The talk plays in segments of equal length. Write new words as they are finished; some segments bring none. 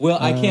Well,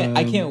 I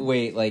can't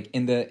wait. Like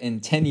in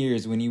 10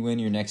 years when you win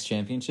your next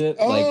championship,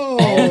 like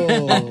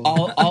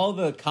all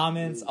the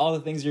comments, all the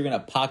things you're gonna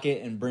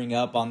pocket and bring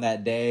up on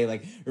that day.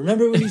 Like,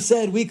 remember when you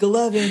said week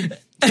 11,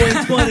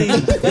 2020,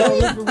 y'all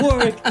live for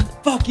Warwick?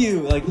 Fuck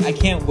you! Like, I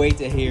can't wait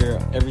to hear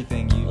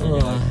everything you're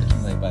gonna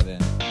accumulate by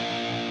then.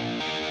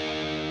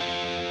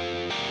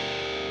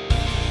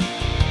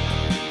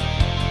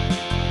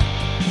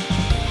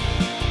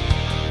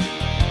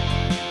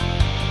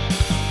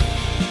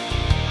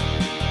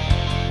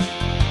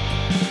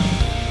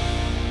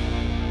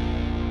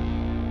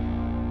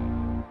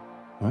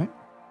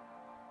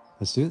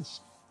 Let's do this.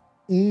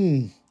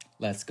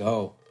 Let's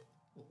go.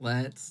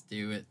 Let's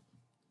do it.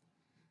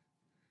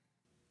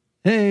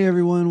 Hey,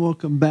 everyone.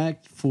 Welcome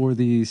back for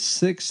the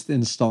 6th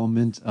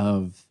installment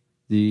of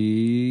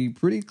the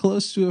pretty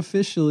close to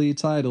officially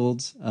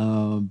titled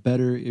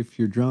Better If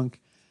You're Drunk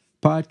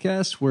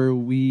podcast, where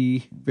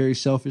we very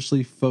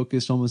selfishly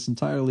focus almost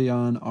entirely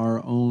on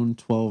our own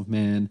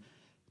 12-man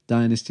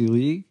Dynasty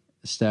League,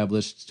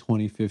 established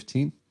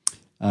 2015.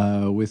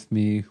 With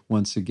me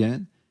once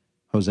again,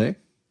 Jose.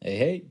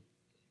 Hey.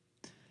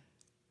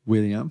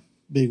 William.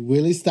 Big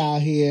Willie style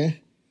here.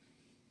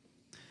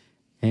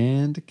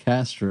 And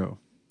Castro.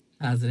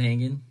 How's it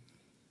hanging?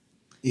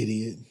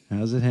 Idiot.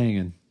 How's it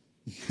hanging?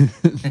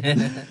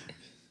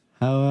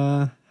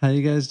 How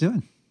you guys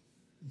doing?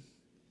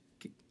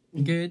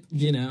 Good,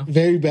 you know.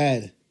 Very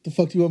bad. The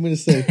fuck do you want me to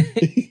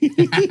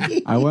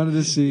say? I wanted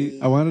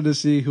to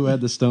see who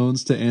had the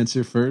stones to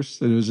answer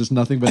first, and it was just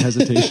nothing but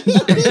hesitation.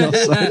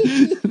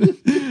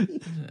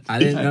 I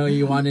didn't know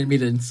you wanted me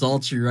to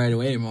insult you right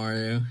away,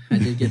 Mario. I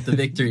did get the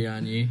victory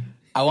on you.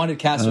 I wanted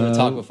Castro to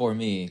talk before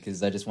me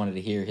because I just wanted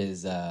to hear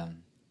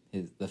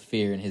the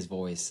fear in his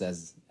voice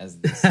as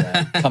this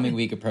coming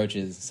week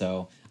approaches.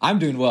 So I'm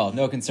doing well,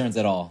 no concerns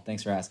at all.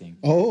 Thanks for asking.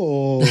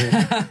 Oh,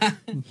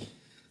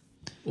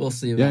 we'll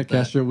see about that.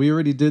 Castro, we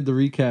already did the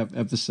recap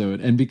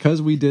episode, and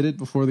because we did it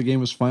before the game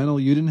was final,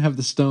 you didn't have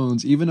the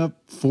stones, even up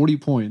 40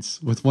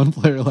 points with one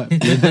player left. You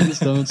didn't have the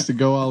stones to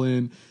go all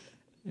in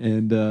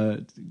and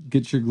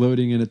get your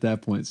gloating in at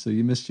that point, so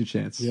you missed your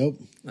chance. Yep.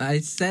 I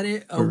said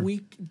it a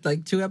week,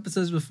 like 2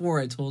 episodes before.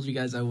 I told you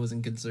guys I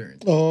wasn't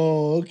concerned.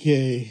 Oh,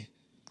 okay.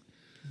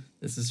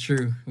 This is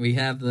true. We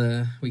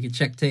can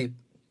check tape.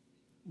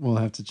 We'll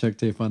have to check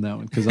tape on that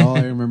one, because all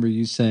I remember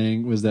you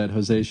saying was that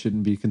Jose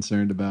shouldn't be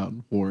concerned about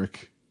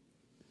Warwick.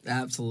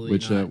 Absolutely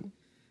which, not.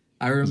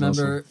 I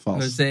remember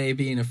false. Jose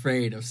being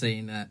afraid of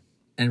saying that,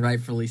 and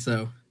rightfully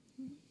so.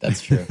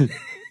 That's true.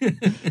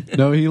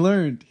 No, he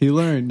learned.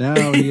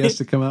 Now he has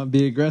to come out and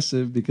be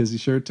aggressive because he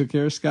sure took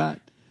care of Scott.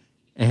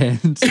 And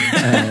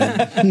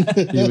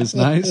he was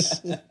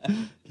nice.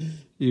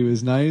 He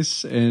was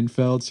nice and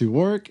fell to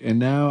work. And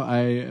now I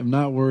am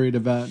not worried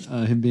about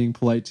him being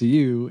polite to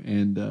you.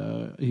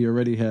 And he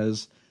already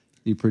has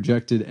the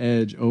projected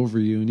edge over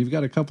you. And you've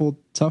got a couple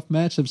tough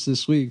matchups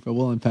this week, but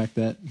we'll unpack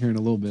that here in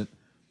a little bit.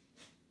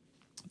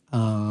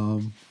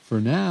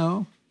 For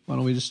now, why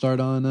don't we just start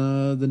on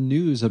the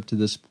news up to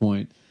this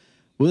point?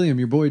 William,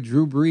 your boy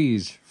Drew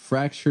Brees,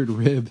 fractured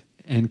rib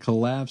and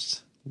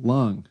collapsed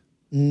lung.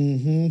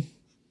 Mm-hmm.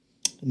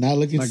 Not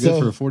looking Not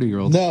good for a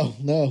 40-year-old.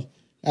 No.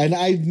 And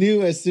I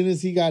knew as soon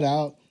as he got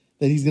out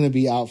that he's going to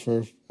be out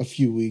for a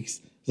few weeks.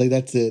 It's like,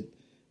 that's it.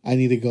 I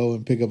need to go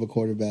and pick up a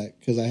quarterback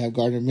because I have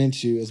Gardner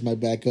Minshew as my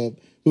backup,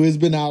 who has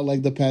been out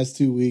like the past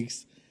 2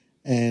 weeks.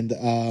 And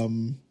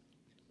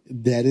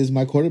that is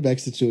my quarterback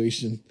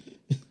situation.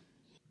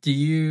 Do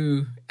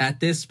you, at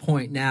this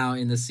point now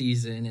in the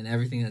season and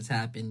everything that's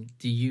happened,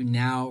 do you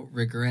now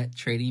regret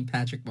trading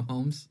Patrick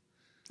Mahomes?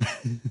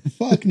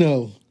 Fuck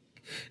no.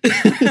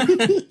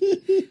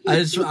 I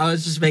was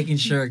just making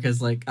sure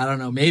because, like, I don't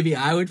know, maybe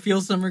I would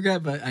feel some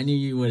regret, but I knew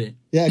you wouldn't.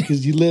 Yeah,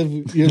 because you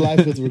live your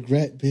life with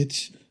regret,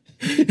 bitch.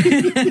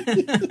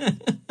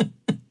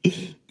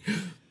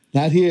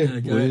 Not here.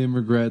 Okay. William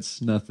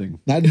regrets nothing.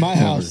 Not in my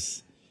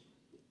house.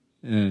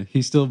 Yeah,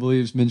 he still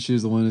believes Minshew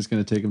is the one who's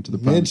going to take him to the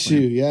promised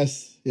land. Minshew,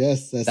 yes.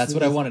 That's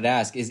what I wanted to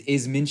ask.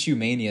 Is Minshew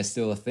mania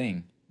still a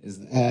thing?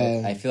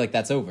 I feel like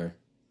that's over.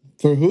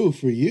 For who?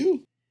 For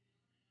you?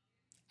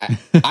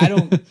 I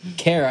don't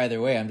care either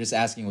way. I'm just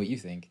asking what you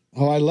think.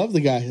 Oh, I love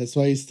the guy. That's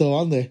why he's still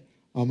on there,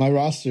 on my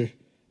roster.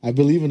 I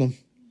believe in him.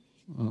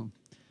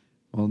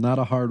 Well, not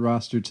a hard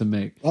roster to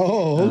make.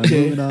 Oh,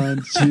 okay.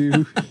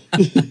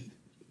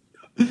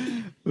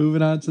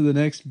 Moving on to the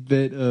next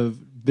bit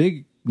of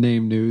big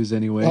name news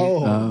anyway.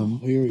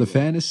 Here we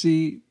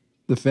go.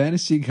 The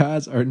fantasy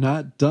gods are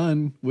not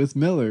done with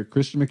Miller.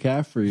 Christian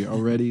McCaffrey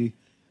already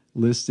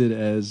listed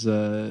as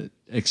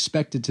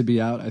expected to be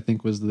out, I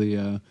think was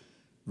the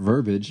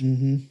verbiage.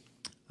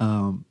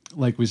 Mm-hmm.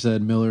 Like we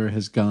said, Miller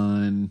has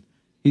gone.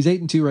 He's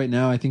 8-2 right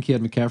now. I think he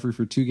had McCaffrey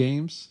for 2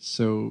 games,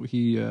 so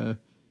he. I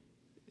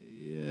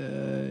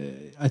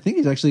think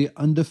he's actually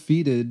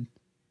undefeated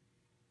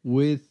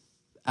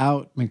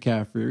without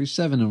McCaffrey. Or he's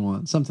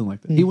 7-1, something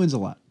like that. He wins a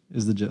lot,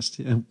 is the gist.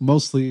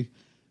 Mostly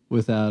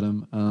without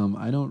him.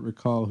 I don't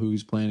recall who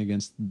he's playing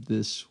against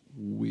this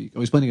week. Oh,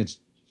 he's playing against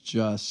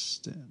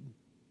Justin.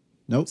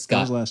 Nope, Scott.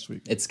 that was last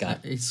week. It's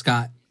Scott. It's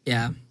Scott.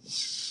 Yeah.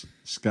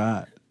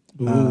 Scott.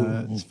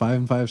 It's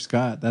 5-5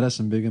 Scott. That has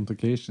some big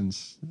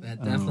implications.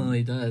 That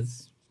definitely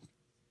does.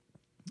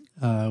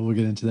 We'll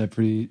get into that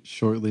pretty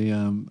shortly. I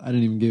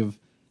didn't even give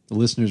the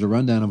listeners a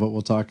rundown of what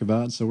we'll talk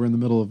about. So we're in the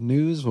middle of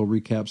news. We'll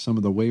recap some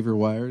of the waiver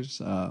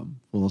wires.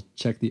 We'll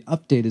check the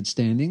updated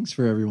standings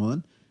for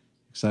everyone.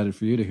 Excited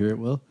for you to hear it,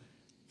 Will.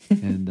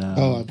 And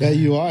I bet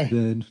you are.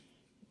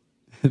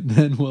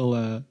 Then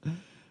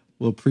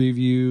we'll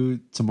preview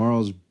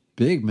tomorrow's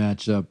big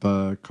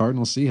matchup,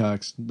 Cardinals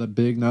Seahawks. The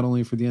big not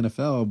only for the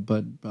NFL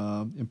but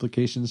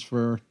implications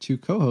for our two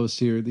co-hosts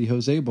here, the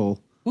Jose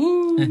Bowl.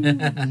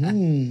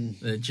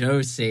 The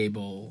Jose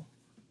Bowl.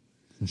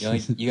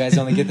 You guys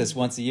only get this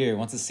once a year,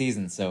 once a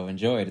season, so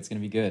enjoy it. It's going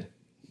to be good.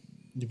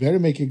 You better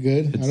make it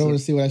good. I don't want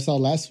to see what I saw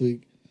last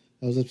week.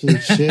 That was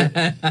absolute shit.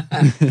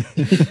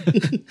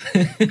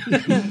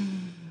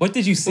 What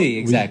did you see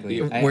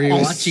exactly? Were you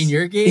watching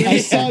your game? I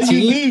saw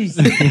you lose.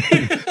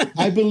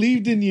 I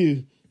believed in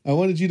you. I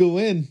wanted you to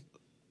win.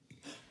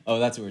 Oh,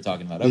 that's what we're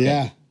talking about. Okay.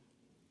 Yeah.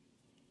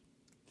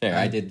 Fair.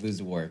 I did lose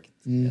to work.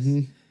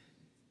 Mm-hmm.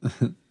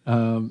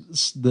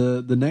 Yes.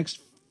 The next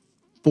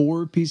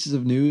 4 pieces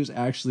of news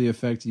actually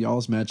affect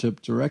y'all's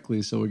matchup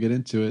directly, so we'll get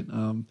into it.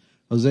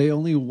 Jose,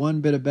 only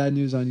one bit of bad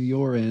news on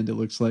your end. It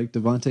looks like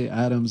Davante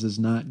Adams is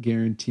not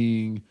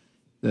guaranteeing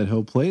that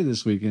he'll play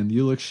this weekend.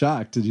 You look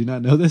shocked. Did you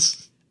not know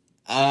this?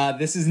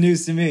 This is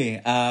news to me.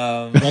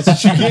 That's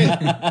what you get.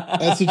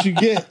 That's what you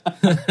get.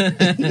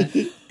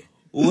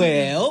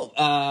 Well,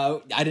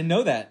 I didn't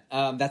know that.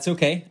 That's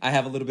okay. I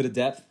have a little bit of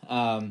depth.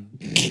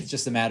 It's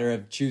just a matter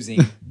of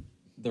choosing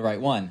the right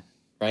one,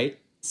 right?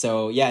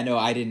 So yeah, no,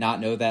 I did not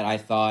know that. I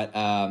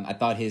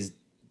thought his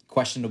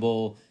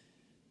questionable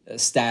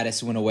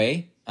status went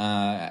away.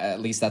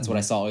 At least that's what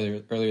I saw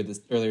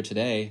earlier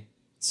today.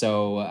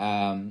 So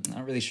I'm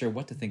not really sure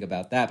what to think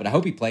about that, but I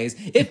hope he plays.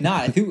 If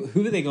not,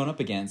 who are they going up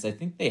against? I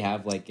think they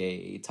have like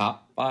a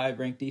top 5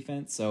 ranked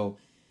defense. So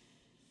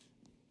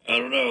I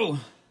don't know.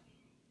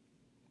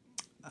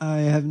 I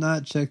have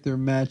not checked their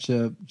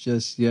matchup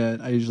just yet.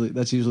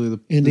 That's usually the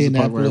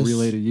part where I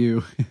relay to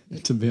you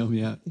to bail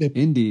me out.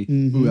 Indy.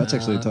 Mm-hmm. Ooh, that's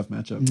actually a tough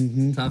matchup.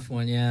 Mm-hmm. Tough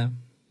one, yeah.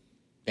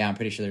 Yeah, I'm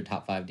pretty sure they're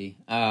top 5D.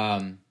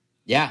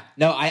 Yeah,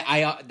 no,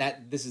 I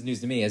this is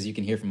news to me, as you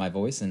can hear from my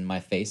voice and my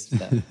face,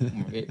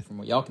 from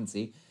what y'all can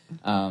see.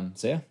 So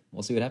yeah,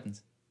 we'll see what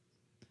happens.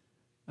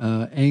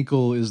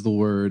 Ankle is the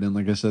word, and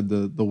like I said,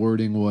 the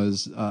wording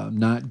was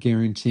not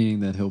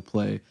guaranteeing that he'll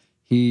play.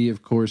 He,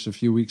 of course, a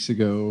few weeks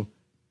ago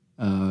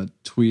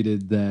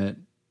tweeted that,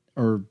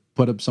 or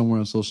put up somewhere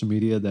on social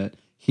media that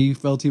he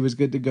felt he was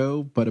good to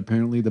go, but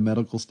apparently the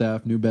medical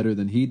staff knew better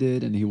than he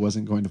did, and he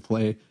wasn't going to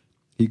play.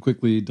 He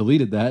quickly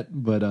deleted that,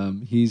 but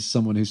he's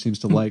someone who seems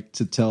to like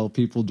to tell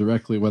people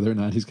directly whether or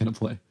not he's going to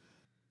play.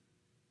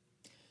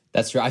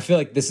 That's true. I feel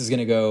like this is going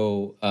to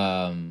go,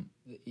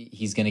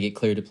 he's going to get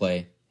cleared to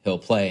play. He'll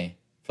play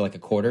for like a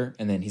quarter,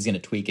 and then he's going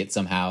to tweak it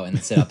somehow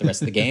and sit out the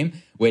rest of the game,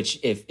 which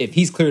if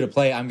he's clear to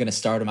play, I'm going to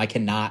start him. I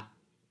cannot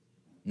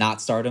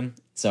not start him,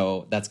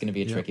 so that's going to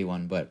be a tricky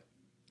one. But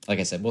like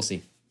I said, we'll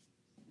see.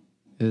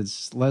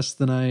 It's less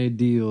than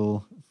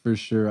ideal for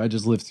sure. I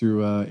just lived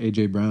through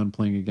A.J. Brown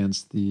playing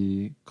against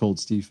the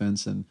Colts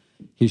defense, and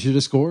he should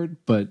have scored,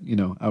 but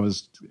I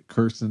was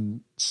cursed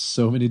in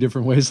so many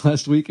different ways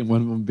last week, and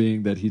one of them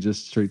being that he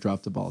just straight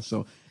dropped the ball.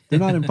 So they're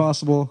not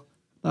impossible,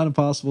 not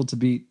impossible to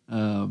beat.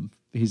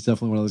 He's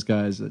definitely one of those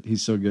guys that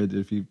he's so good that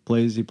if he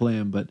plays, you play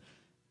him. But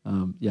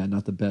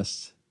not the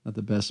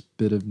best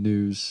bit of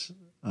news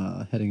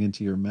heading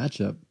into your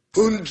matchup.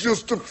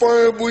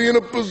 Unjustifiably in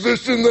a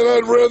position that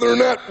I'd rather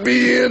not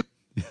be in.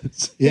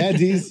 Yeah,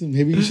 Deez,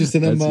 maybe you should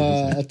send him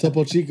a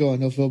Topo Chico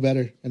and he'll feel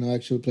better and he'll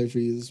actually play for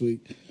you this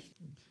week.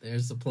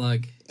 There's the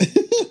plug.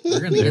 We're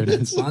going to get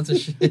that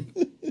sponsorship.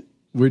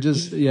 We're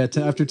just,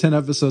 after 10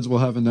 episodes, we'll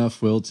have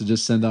enough, Will, to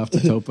just send off to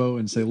Topo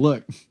and say,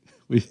 look,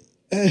 we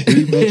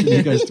mention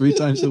you guys 3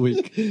 times a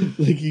week.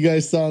 Like you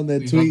guys saw in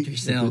that tweet.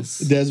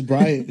 Des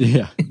Bryant.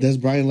 Yeah. Des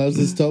Bryant loves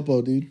his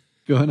Topo, dude.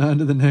 Going on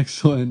to the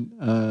next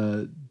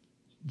one.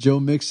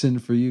 Joe Mixon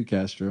for you,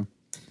 Castro.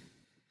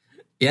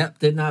 Yep,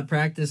 did not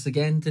practice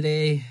again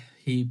today.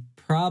 He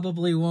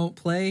probably won't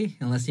play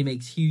unless he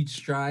makes huge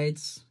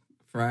strides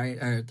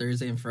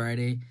Thursday and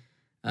Friday.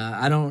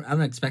 I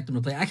don't expect him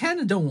to play. I kind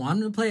of don't want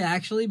him to play,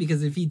 actually,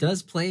 because if he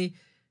does play,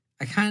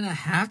 I kind of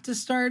have to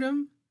start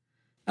him.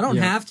 I don't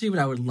have to, but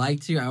I would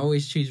like to. I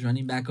always choose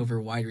running back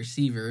over wide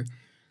receiver.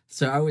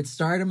 So I would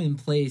start him in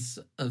place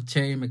of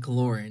Terry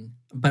McLaurin.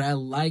 But I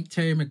like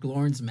Terry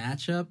McLaurin's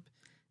matchup.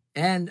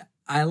 And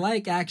I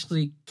like,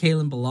 actually,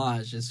 Kalen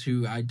Ballage is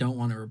who I don't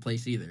want to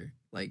replace either.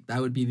 Like,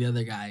 that would be the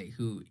other guy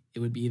who it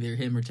would be either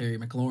him or Terry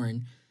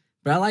McLaurin.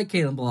 But I like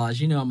Kalen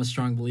Ballage. I'm a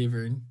strong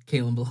believer in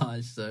Kalen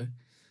Ballage. So,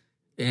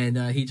 and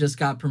he just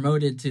got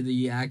promoted to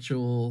the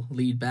actual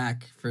lead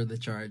back for the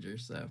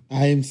Chargers. So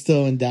I am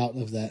still in doubt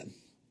of that.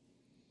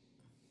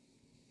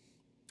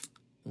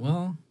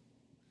 Well,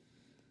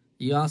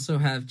 you also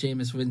have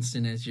Jameis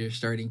Winston as your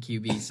starting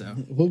QB. So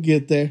we'll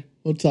get there.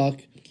 We'll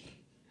talk.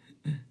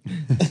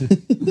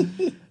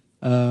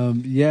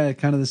 Yeah,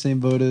 kind of the same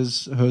boat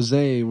as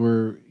Jose,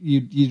 where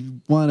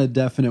you want a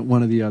definite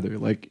one or the other.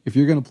 Like, if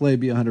you're going to play,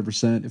 be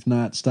 100%. If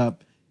not,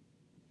 stop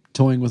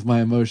toying with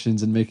my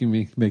emotions and making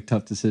me make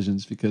tough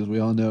decisions, because we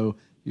all know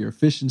your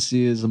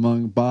efficiency is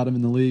among bottom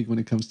in the league when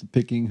it comes to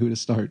picking who to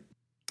start.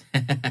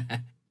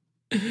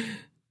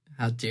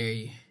 How dare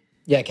you?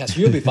 Yeah, Casper,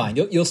 you'll be fine.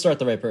 You'll start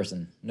the right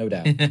person, no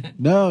doubt.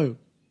 No,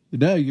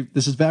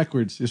 this is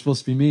backwards. You're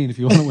supposed to be mean if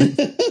you want to win.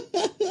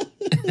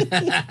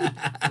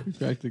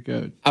 Crack the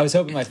code. I was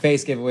hoping my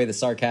face gave away the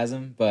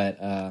sarcasm, but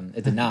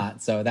it did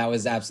not. So that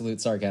was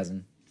absolute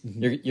sarcasm.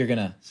 You're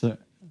gonna, So,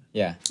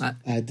 yeah.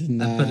 I did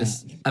not.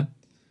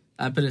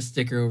 I put a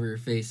sticker over your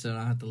face so I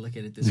don't have to look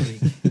at it this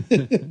week.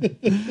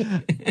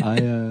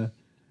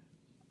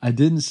 I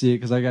didn't see it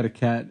because I got a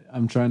cat.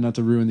 I'm trying not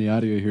to ruin the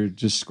audio here,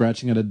 just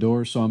scratching at a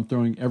door. So I'm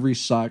throwing every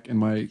sock in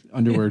my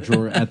underwear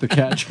drawer at the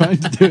cat, trying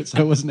to do it. So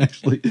I wasn't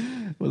actually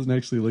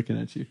looking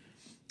at you.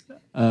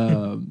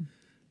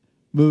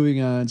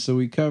 Moving on. So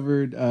we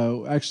covered,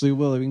 actually,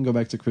 well, we can go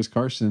back to Chris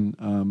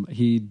Carson.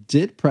 He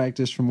did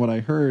practice from what I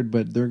heard,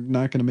 but they're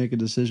not going to make a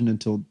decision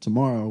until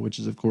tomorrow, which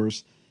is, of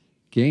course,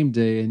 game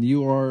day. And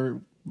you are,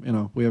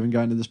 we haven't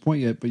gotten to this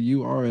point yet, but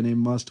you are in a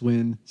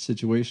must-win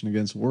situation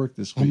against Warwick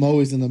this week. I'm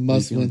always in a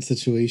must-win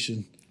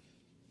situation.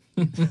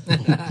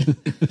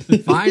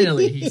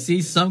 Finally, he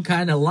sees some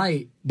kind of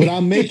light. But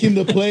I'm making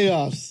the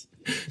playoffs.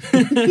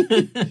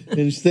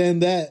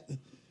 Understand that.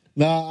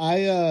 Now,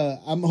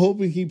 I'm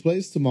hoping he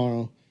plays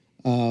tomorrow.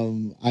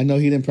 I know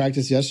he didn't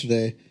practice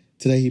yesterday.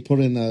 Today he put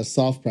in a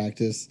soft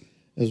practice,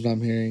 is what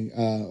I'm hearing,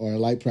 or a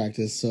light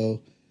practice.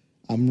 So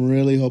I'm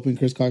really hoping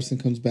Chris Carson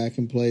comes back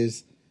and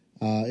plays.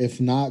 If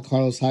not,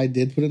 Carlos Hyde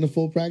did put in a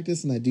full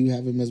practice, and I do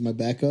have him as my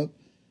backup.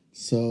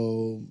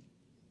 So,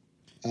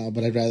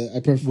 but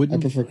I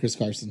prefer Chris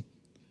Carson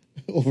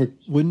over.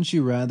 Wouldn't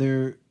you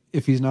rather,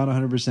 if he's not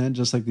 100%,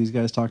 just like these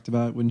guys talked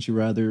about, wouldn't you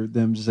rather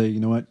them just say, you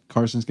know what,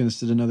 Carson's going to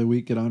sit another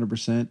week at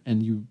 100%,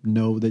 and you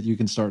know that you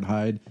can start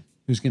Hyde,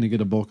 who's going to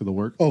get a bulk of the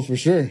work? Oh, for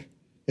sure.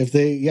 If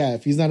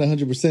he's not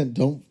 100%,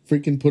 don't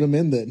freaking put him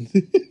in then.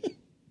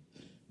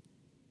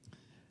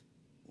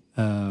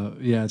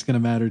 Yeah, it's going to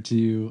matter to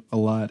you a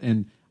lot.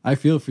 And I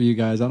feel for you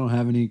guys. I don't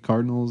have any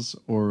Cardinals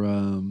or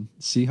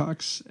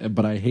Seahawks,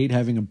 but I hate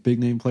having a big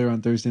name player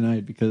on Thursday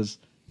night, because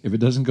if it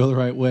doesn't go the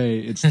right way,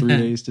 it's 3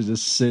 days to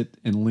just sit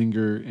and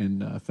linger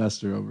and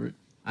fester over it.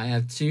 I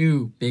have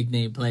two big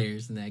name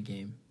players in that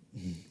game.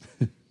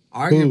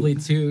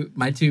 Arguably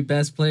my two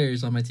best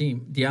players on my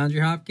team,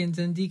 DeAndre Hopkins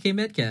and DK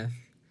Metcalf.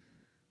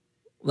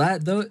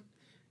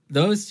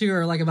 Those two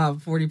are like about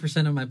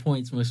 40% of my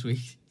points most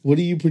weeks. What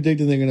are you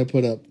predicting they're going to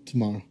put up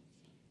tomorrow?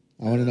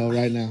 I want to know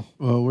right now.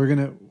 Well, we're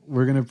gonna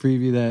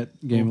preview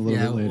that game a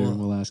little bit later, and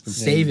we'll ask them.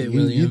 Save it,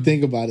 William. You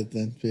think about it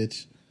then,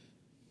 bitch.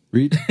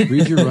 Read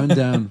your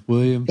rundown,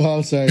 William. Oh,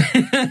 I'm sorry.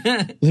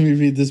 Let me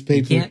read this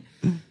paper.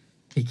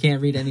 He can't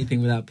read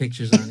anything without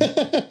pictures on it.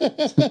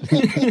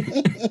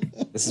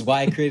 This is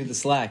why I created the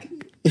Slack.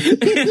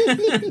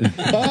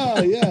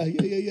 Oh, yeah.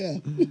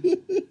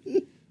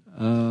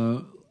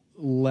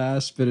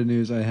 Last bit of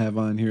news I have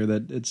on here,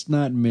 that it's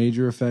not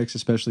major effects,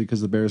 especially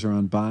because the Bears are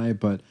on bye,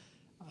 but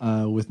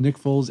with Nick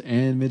Foles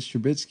and Mitch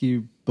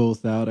Trubisky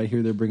both out, I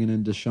hear they're bringing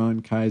in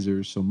DeShone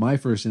Kizer. So my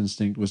first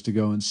instinct was to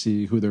go and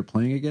see who they're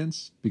playing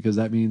against, because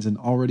that means an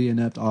already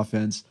inept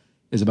offense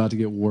is about to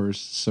get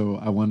worse. So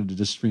I wanted to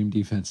just stream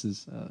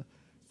defenses.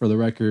 For the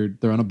record,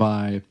 they're on a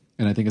bye,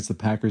 and I think it's the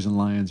Packers and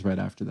Lions right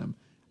after them.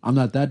 I'm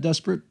not that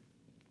desperate,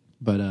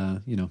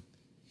 but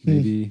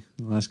maybe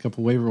the last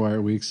couple waiver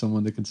wire weeks,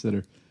 someone to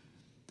consider.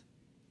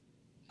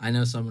 I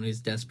know someone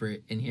who's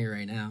desperate in here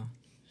right now,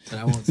 but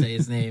I won't say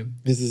his name.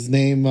 Is his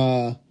name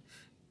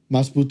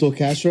Masputo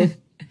Castro?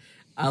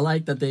 I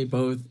like that they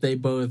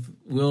both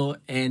Will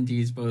and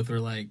Dees both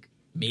were like,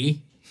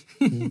 me?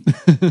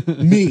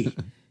 Me.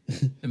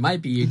 It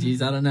might be you,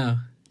 Dees. I don't know.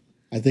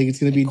 I think it's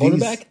going to be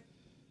Quarterback?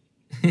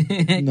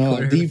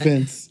 No,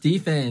 defense.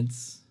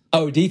 Defense.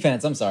 Oh,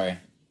 defense. I'm sorry.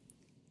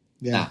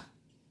 Yeah.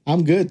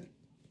 I'm good.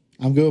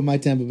 I'm good with my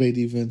Tampa Bay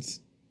defense.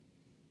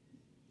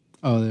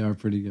 Oh, they are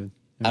pretty good.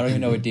 I don't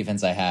even know what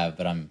defense I have,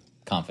 but I'm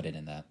confident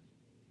in that.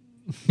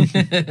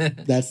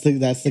 That's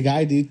the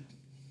guy, dude.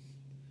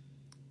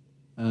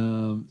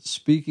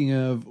 Speaking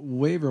of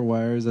waiver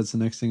wires, that's the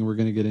next thing we're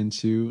going to get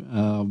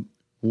into.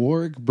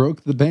 Warwick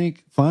broke the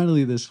bank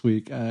finally this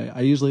week. I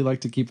usually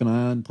like to keep an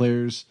eye on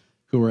players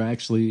who are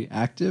actually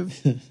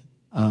active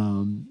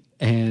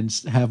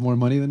and have more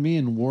money than me,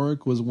 and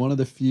Warwick was one of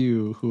the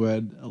few who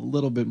had a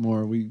little bit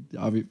more. We,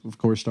 of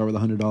course, start with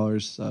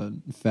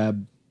 $100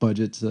 fab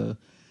budget to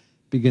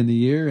begin the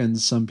year, and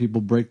some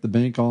people break the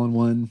bank all in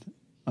one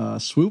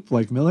swoop,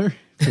 like Miller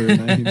for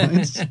 90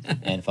 points.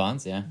 And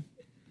Fonz, yeah.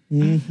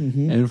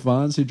 Mm-hmm. And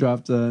Fonz, who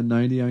dropped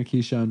 90 on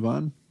Keyshawn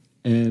Vaughn.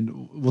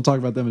 And we'll talk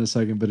about them in a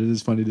second, but it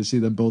is funny to see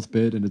them both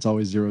bid, and it's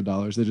always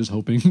 $0. They're just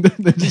hoping that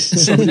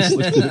somebody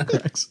slipped through the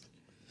cracks.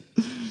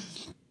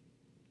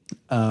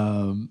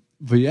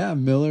 But yeah,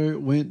 Miller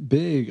went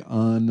big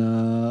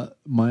on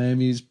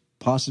Miami's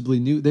possibly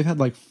knew. They've had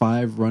like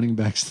 5 running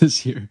backs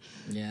this year.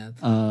 Yeah.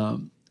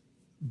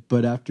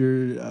 But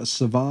after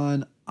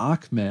Savon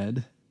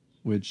Ahmed,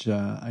 which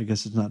I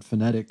guess it's not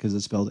phonetic because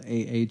it's spelled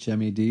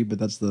Ahmed, but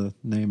that's the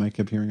name I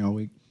kept hearing all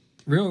week.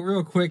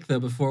 Real quick, though,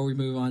 before we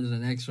move on to the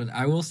next one,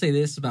 I will say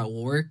this about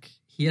Warwick.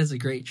 He has a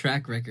great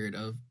track record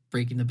of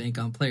breaking the bank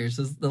on players.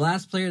 So the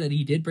last player that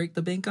he did break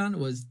the bank on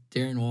was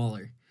Darren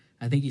Waller.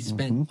 I think he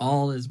spent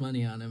all his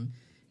money on him,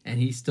 and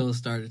he still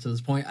started to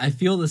this point. I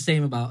feel the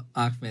same about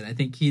Ahmed. I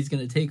think he's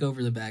going to take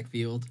over the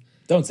backfield.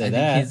 Don't say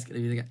that. He's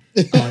going to be the guy.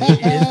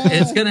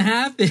 It's going to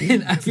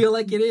happen. I feel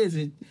like it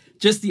is.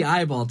 Just the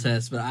eyeball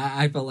test, but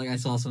I felt like I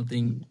saw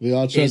something. We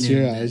all trust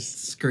your that eyes.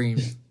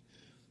 screamed.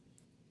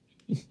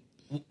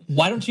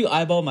 Why don't you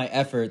eyeball my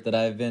effort that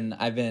I've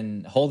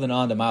been holding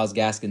on to Myles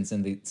Gaskin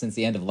since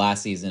the end of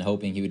last season,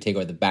 hoping he would take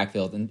over the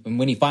backfield, and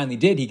when he finally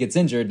did, he gets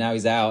injured. Now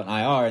he's out in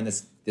IR, and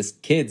this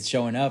kid's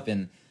showing up.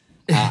 And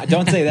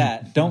don't say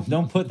that.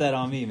 Don't put that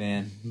on me,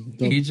 man.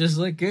 He just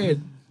looked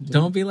good.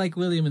 Don't be like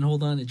William and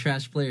hold on to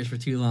trash players for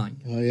too long.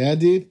 Oh yeah,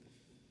 dude.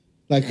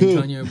 Like who?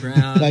 Antonio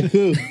Brown. Like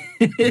who?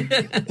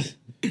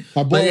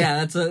 But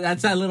yeah,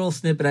 that's that little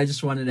snippet I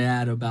just wanted to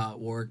add about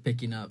Warwick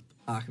picking up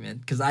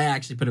Ahmed, because I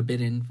actually put a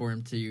bid in for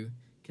him too,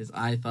 because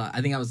I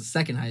think I was the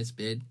second highest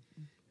bid.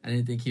 I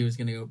didn't think he was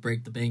going to go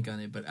break the bank on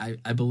it, but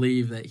I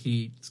believe that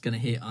he's going to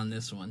hit on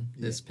this one,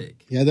 this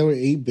pick. Yeah, there were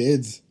 8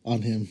 bids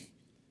on him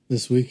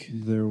this week.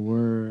 There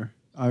were.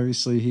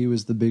 Obviously, he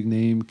was the big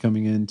name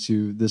coming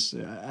into this.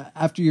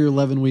 After you're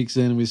 11 weeks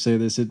in, we say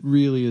this, it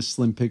really is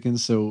slim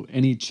pickings, so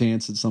any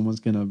chance that someone's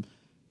going to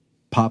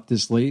pop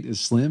this late is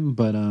slim.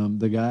 But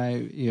the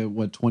guy,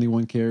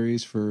 21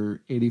 carries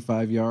for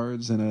 85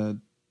 yards and a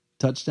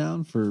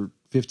touchdown for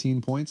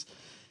 15 points.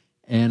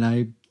 And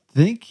I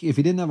think if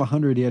he didn't have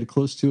 100, he had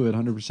close to it,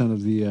 100%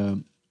 of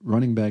the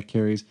running back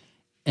carries.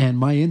 And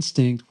my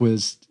instinct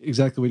was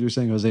exactly what you were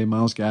saying, Jose.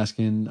 Myles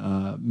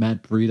Gaskin,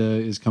 Matt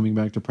Breida is coming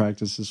back to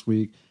practice this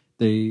week.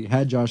 They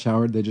had Josh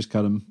Howard. They just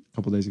cut him a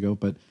couple days ago,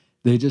 but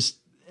they just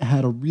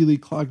had a really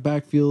clogged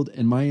backfield.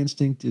 And my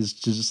instinct is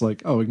to just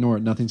like, oh, ignore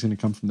it. Nothing's going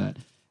to come from that.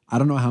 I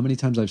don't know how many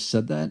times I've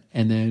said that.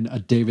 And then a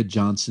David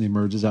Johnson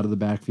emerges out of the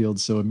backfield.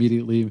 So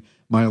immediately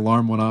my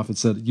alarm went off. It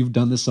said, you've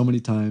done this so many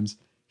times.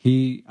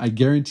 I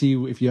guarantee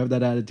you, if you have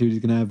that attitude, he's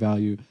going to have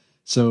value.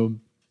 So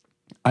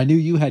I knew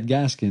you had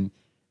Gaskin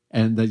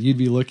and that you'd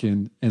be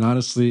looking. And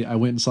honestly, I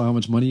went and saw how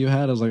much money you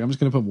had. I was like, I'm just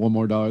going to put $1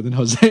 more than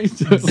Jose. Hey.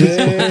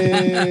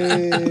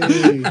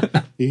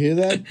 You hear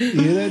that?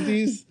 You hear that,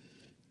 Deez?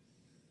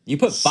 You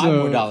put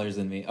 $5 more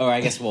than me. Or I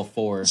guess,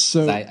 4.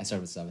 So I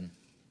started with 7.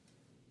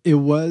 It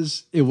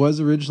was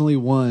originally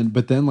 1,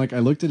 but then like I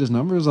looked at his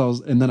numbers,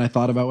 and then I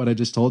thought about what I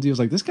just told you. I was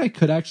like, this guy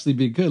could actually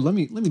be good. Let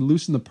me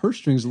loosen the purse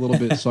strings a little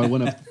bit. So I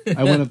went up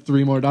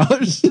 $3 more.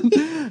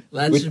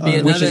 That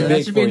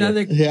should be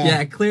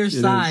another clear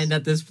sign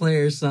that this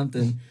player is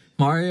something.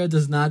 Mario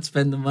does not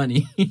spend the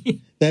money.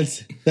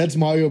 That's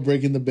Mario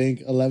breaking the bank,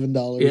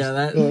 $11. Yeah,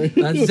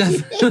 that's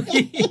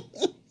definitely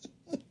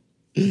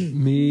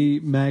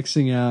me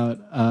maxing out.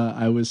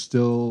 I was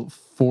still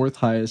 4th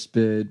highest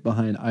bid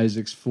behind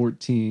Isaac's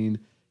 14,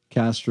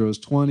 Castro's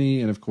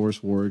 20, and of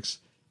course Warwick's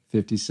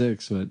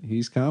 56. But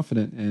he's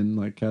confident, and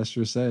like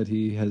Castro said,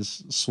 he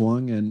has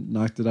swung and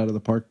knocked it out of the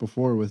park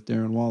before with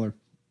Darren Waller.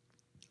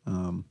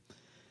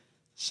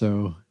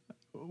 So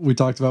we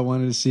talked about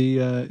wanting to see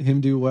him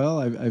do well.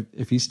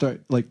 If he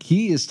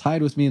he is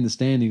tied with me in the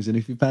standings, and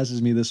if he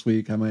passes me this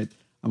week, I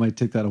might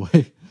take that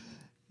away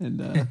and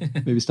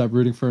maybe stop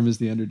rooting for him as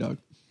the underdog.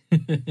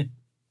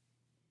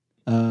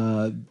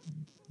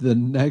 The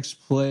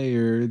next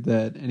player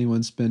that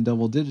anyone spent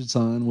double digits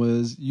on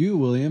was you,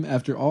 William.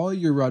 After all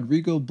your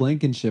Rodrigo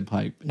Blankenship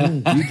hype,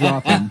 you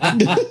drop him.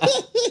 I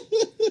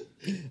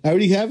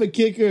already have a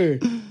kicker.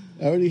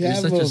 You're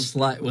such a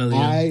slut,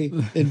 William. I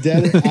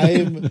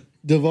am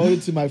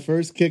devoted to my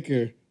first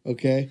kicker,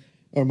 okay?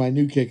 Or my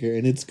new kicker,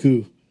 and it's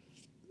Koo.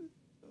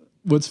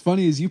 What's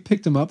funny is you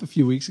picked him up a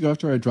few weeks ago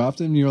after I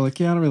dropped him, and you were like,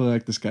 yeah, I don't really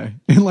like this guy.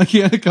 And like he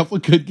had a couple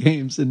of good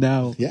games, and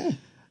now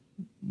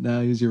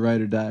he's your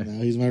ride or die.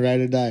 Now he's my ride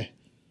or die.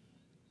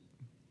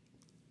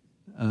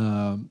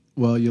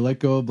 Well, you let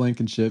go of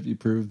Blankenship. You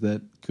proved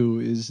that Koo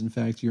is, in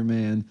fact, your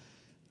man.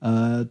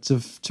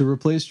 To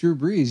replace Drew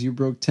Brees, you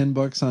broke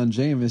 $10 on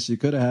Jameis. You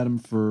could have had him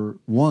for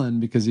 1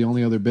 because the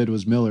only other bid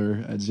was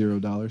Miller at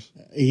 $0.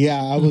 Yeah,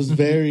 I was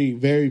very,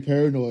 very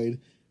paranoid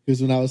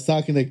because when I was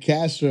talking to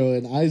Castro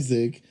and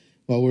Isaac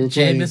while we were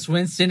playing, Jameis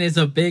Winston is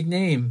a big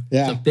name.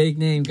 Yeah. It's a big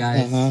name,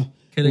 guys.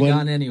 Could have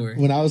gone anywhere.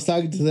 When I was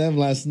talking to them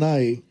last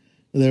night,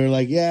 they were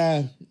like,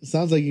 yeah, it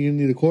sounds like you're going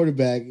to need a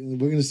quarterback. We're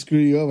going to screw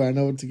you over. I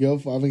know what to go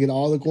for. I'm going to get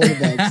all the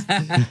quarterbacks.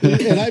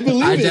 And I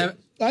believe it.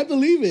 I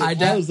believe it.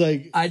 I was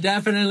like, I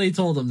definitely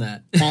told him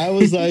that. I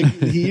was like,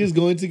 he is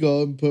going to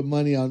go and put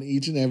money on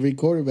each and every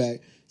quarterback.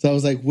 So I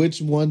was like,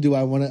 which one do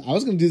I want to? I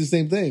was going to do the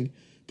same thing,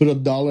 put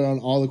 $1 on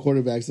all the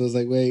quarterbacks. So I was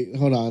like, wait,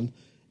 hold on.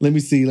 Let me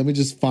see. Let me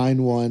just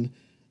find one.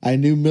 I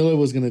knew Miller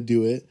was going to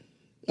do it.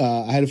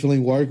 I had a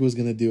feeling Warwick was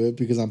going to do it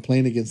because I'm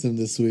playing against him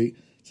this week.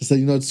 So I said,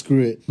 you know what,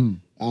 screw it.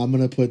 I'm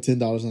going to put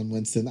 $10 on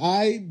Winston.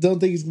 I don't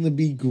think he's going to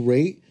be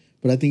great,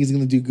 but I think he's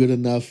going to do good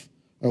enough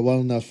or well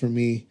enough for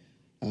me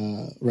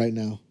right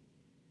now.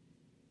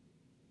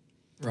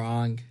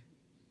 Wrong.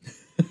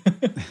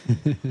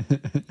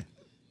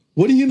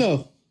 What do you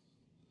know?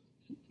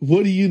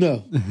 What do you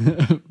know?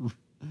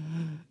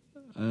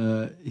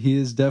 He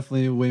is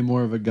definitely way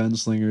more of a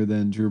gunslinger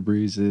than Drew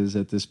Brees is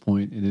at this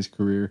point in his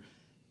career.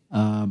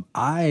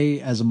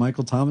 I, as a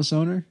Michael Thomas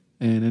owner,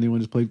 and anyone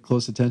who's played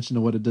close attention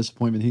to what a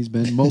disappointment he's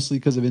been, mostly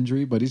because of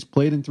injury, but he's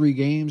played in 3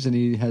 games and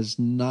he has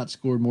not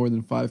scored more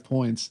than 5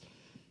 points.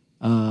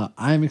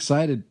 I'm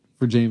excited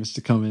for Jameis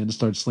to come in and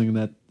start slinging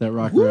that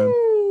rock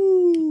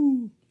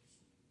around.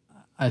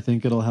 I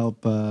think it'll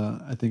help.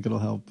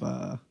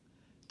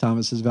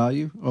 Thomas's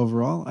value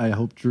overall. I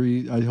hope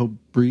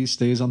Brees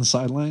stays on the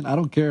sideline. I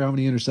don't care how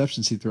many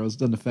interceptions he throws; it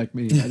doesn't affect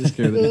me. I just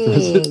care that he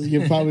throws it.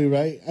 You're probably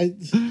right,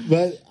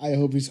 but I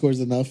hope he scores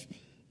enough.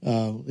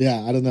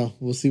 Yeah, I don't know.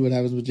 We'll see what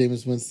happens with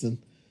Jameis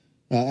Winston.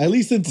 At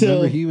least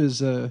until he was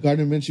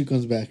Gardner Minshew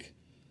comes back.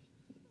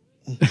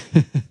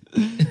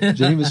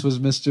 Jameis was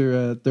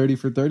Mr. 30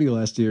 for 30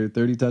 last year.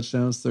 30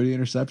 touchdowns, 30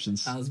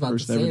 interceptions. I was about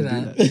First to say ever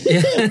that. do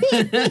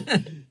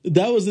that.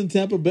 That was in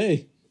Tampa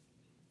Bay.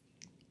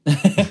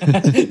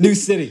 New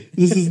city.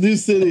 This is new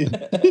city.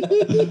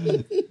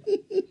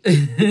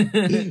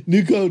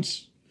 New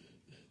coach.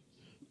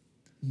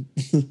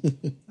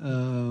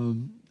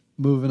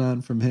 Moving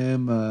on from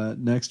him,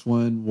 next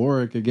one,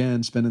 Warwick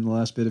again spending the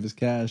last bit of his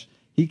cash.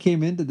 He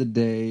came into the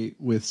day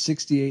with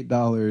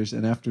 $68,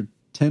 and after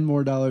 $10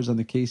 more on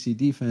the KC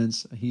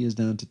defense, he is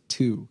down to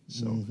 $2.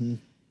 So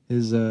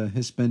his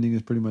spending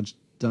is pretty much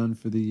done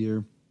for the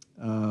year.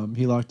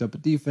 He locked up a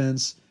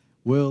defense.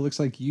 Will, looks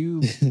like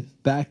you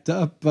backed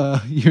up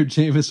your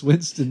Jameis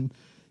Winston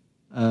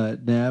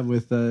nab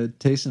with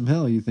Taysom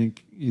Hill. You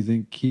think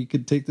he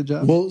could take the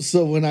job? Well,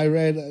 so when I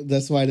read,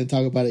 that's why I didn't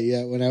talk about it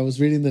yet. When I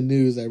was reading the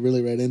news, I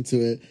really read into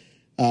it.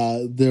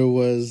 There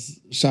was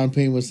Sean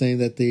Payne was saying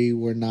that they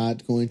were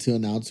not going to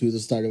announce who the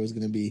starter was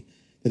going to be.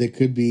 That it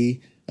could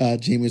be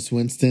Jameis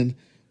Winston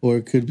or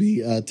it could be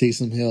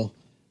Taysom Hill.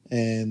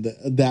 And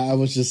that I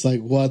was just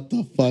like, what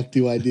the fuck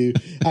do I do?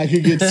 I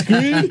could get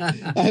screwed.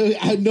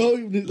 I know,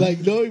 like,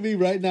 knowing me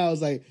right now, I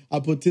was like,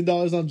 I'll put $10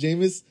 on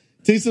Jameis.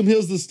 Taysom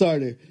Hill's the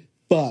starter.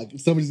 Fuck,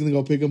 somebody's going to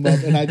go pick him up.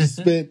 And I just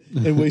spent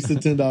and wasted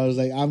 $10.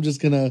 Like, I'm just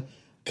going to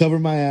cover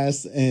my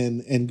ass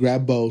and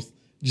grab both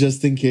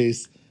just in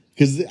case.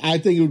 Because I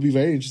think it would be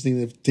very interesting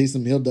if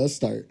Taysom Hill does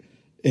start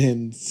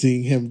and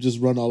seeing him just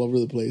run all over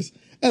the place.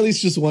 At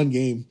least just one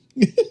game.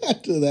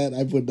 After that,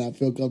 I would not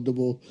feel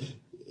comfortable.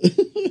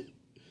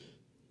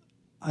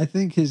 I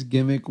think his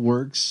gimmick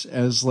works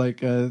as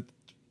like a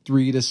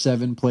 3 to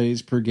 7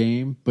 plays per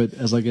game, but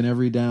as like an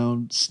every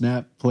down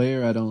snap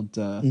player, I don't.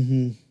 I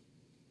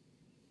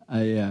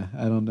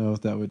don't know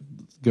if that would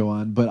go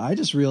on. But I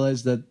just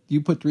realized that you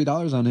put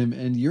 $3 on him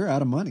and you're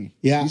out of money.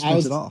 Yeah, you spent I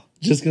was it all.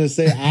 just gonna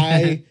say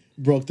I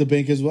broke the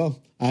bank as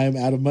well. I am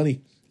out of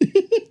money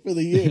for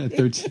the year.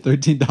 $13.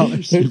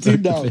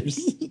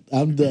 $13.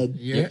 I'm done.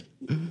 Yeah.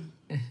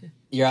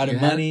 You're out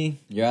of money.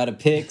 You're out of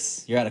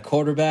picks. You're out of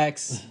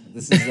quarterbacks.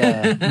 This is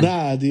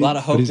Nah, dude. a lot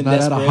of hope he's and not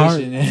out of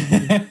heart.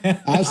 desperation.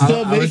 I'm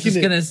still I was making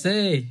just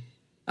it.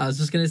 I was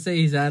just gonna say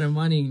he's out of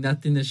money,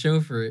 nothing to show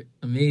for it.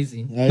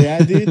 Amazing. Oh yeah,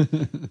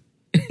 dude.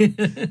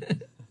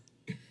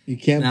 You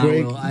can't Nah,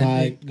 break Will, I my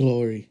think-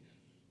 glory.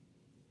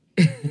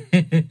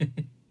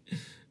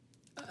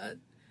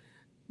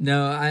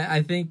 No,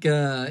 I think,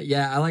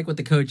 I like what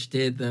the coach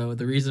did, though.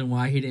 The reason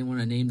why he didn't want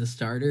to name the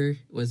starter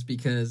was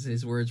because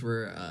his words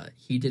were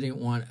he didn't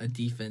want a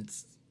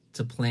defense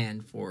to plan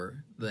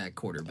for that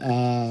quarterback. So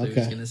he was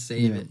okay. going to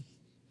save it.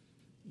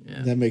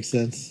 Yeah. That makes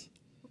sense.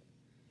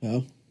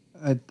 Well,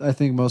 I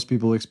think most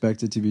people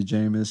expect it to be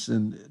Jameis.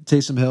 And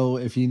Taysom Hill,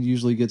 if he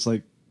usually gets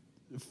like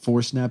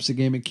 4 snaps a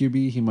game at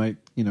QB, he might,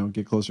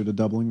 get closer to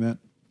doubling that.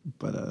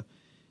 But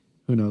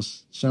who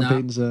knows? Sean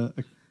Payton's a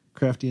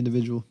crafty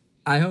individual.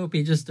 I hope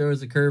he just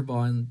throws a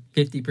curveball and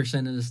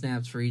 50% of the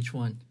snaps for each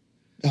one.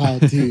 oh,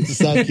 dude,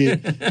 suck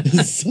it.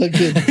 Suck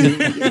it,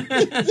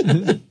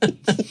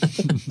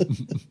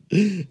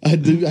 dude.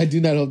 I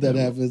do not hope that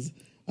happens.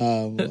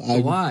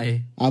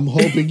 Why? I'm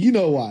hoping, you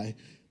know why.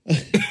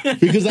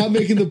 Because I'm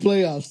making the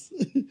playoffs.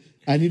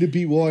 I need to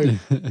beat Ward.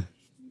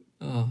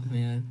 Oh,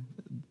 man.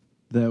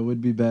 That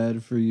would be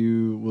bad for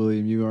you,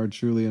 William. You are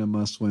truly in a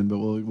must-win, but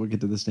we'll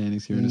get to the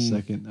standings here in a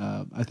second.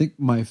 I think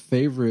my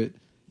favorite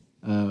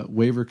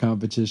waiver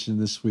competition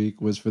this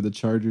week was for the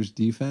Chargers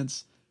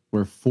defense,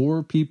 where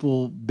 4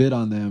 people bid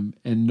on them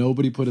and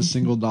nobody put a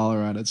single dollar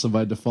on it. So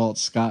by default,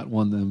 Scott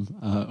won them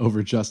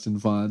over Justin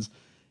Fonz,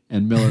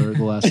 and Miller.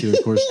 The last 2,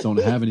 of course,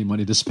 don't have any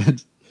money to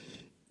spend.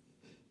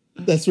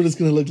 That's what it's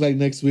going to look like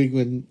next week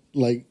when,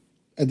 like,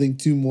 I think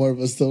 2 more of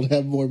us don't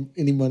have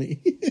any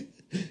money.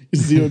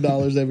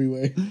 $0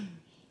 everywhere.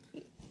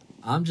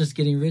 I'm just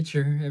getting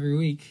richer every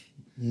week.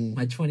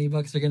 My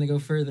 $20 are going to go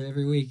further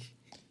every week.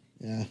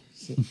 Yeah.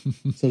 So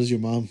does your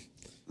mom.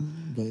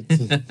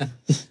 But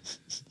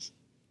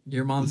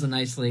Your mom's a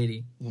nice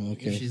lady.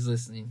 Okay. If she's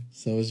listening.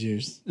 So is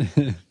yours.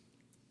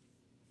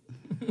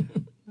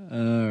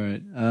 All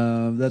right.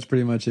 That's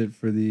pretty much it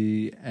for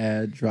the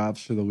ad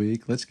drops for the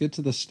week. Let's get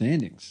to the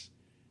standings.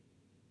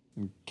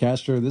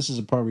 Castro, this is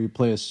a part where you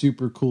play a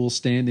super cool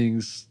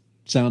standings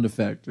sound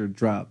effect or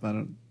drop.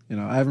 I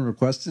haven't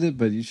requested it,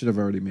 but you should have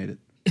already made it.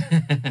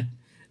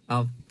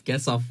 I'll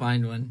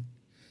find one.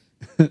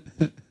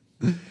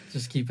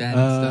 Just keep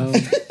adding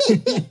stuff.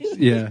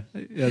 Yeah,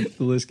 the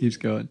list keeps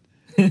going.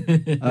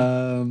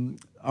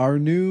 Our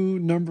new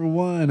number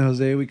one,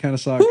 Jose, we kind of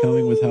saw it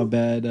coming with how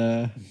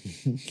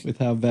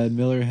bad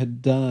Miller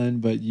had done,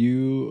 but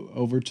you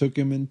overtook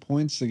him in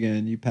points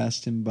again. You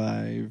passed him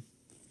by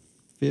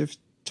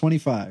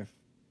 25.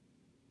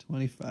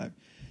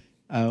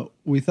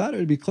 We thought it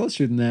would be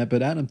closer than that,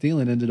 but Adam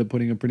Thielen ended up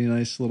putting a pretty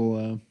nice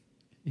little.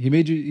 He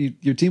made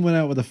your team went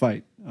out with a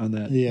fight on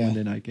that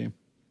Monday night game.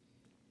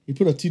 He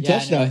put up 2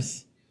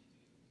 touchdowns.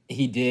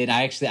 He did.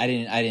 I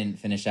didn't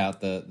finish out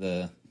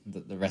the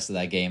rest of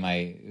that game.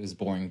 It was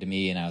boring to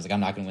me, and I was like, I'm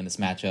not going to win this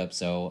matchup.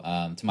 So,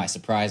 to my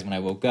surprise, when I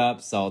woke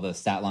up, saw the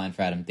stat line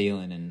for Adam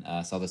Thielen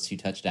and saw those 2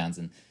 touchdowns,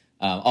 and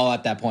all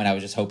at that point, I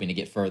was just hoping to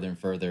get further and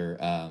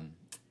further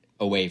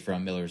away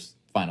from Miller's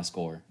final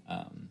score.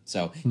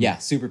 Yeah,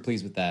 super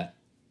pleased with that.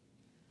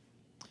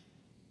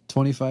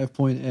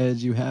 25-point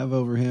edge you have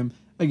over him.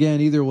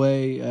 Again, either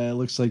way, it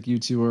looks like you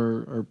two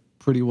are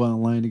pretty well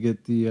in line to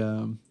get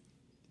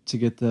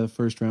the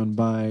first round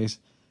buys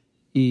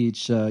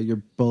each.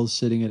 You're both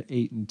sitting at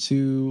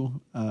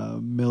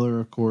 8-2. Miller,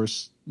 of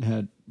course,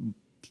 had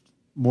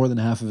more than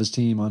half of his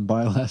team on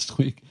bye last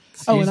week.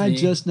 Excuse me. I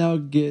just now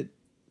get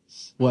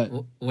what?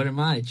 What am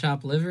I?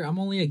 Chopped liver? I'm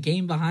only a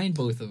game behind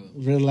both of them.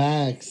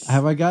 Relax.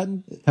 Have I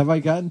gotten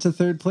to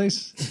third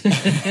place?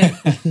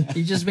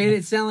 You just made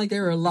it sound like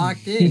they were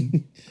locked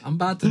in. I'm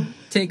about to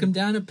take them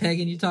down a peg,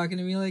 and you talking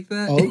to me like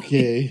that?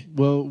 Okay.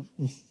 Well,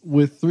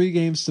 with 3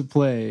 games to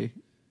play,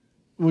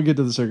 we'll get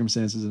to the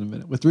circumstances in a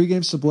minute. With 3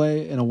 games to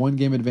play and a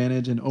 1-game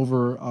advantage and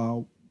over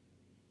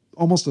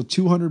almost a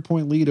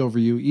 200-point lead over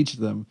you, each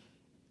of them,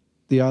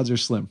 the odds are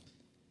slim.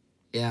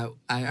 Yeah,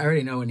 I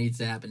already know what needs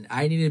to happen.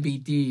 I need to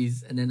beat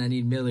these, and then I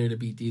need Miller to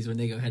beat these when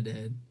they go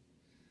head-to-head.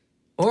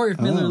 Or if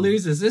Miller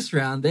loses this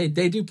round, they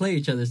do play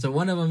each other, so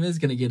one of them is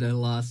going to get a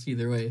loss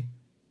either way.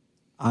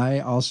 I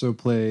also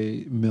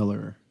play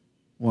Miller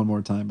one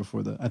more time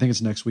before I think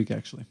it's next week,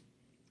 actually.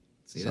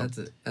 See, that's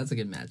a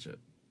good matchup.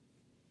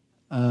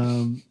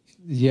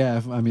 Yeah,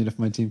 if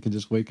my team can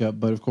just wake up.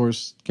 But, of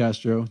course,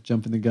 Castro,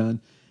 jumping the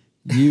gun.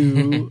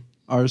 You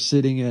are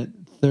sitting at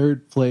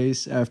third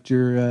place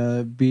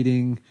after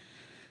beating...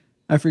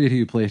 I forget who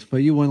you played, but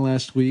you won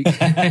last week. You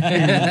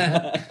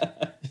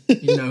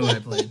know who I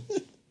played.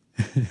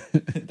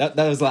 that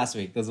was last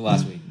week.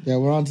 Yeah,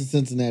 we're on to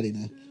Cincinnati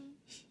now.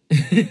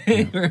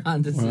 We're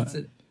on to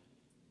Cincinnati.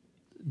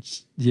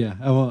 Yeah,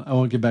 I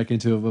won't get back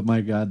into it, but my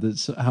God,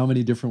 that's how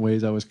many different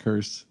ways I was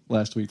cursed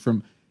last week.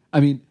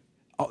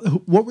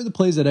 What were the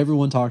plays that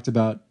everyone talked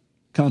about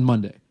on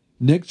Monday?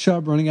 Nick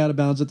Chubb running out of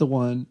bounds at the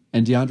 1,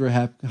 and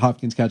DeAndre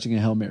Hopkins catching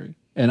a Hail Mary.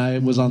 And I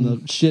was on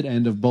the shit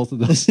end of both of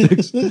those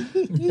sticks.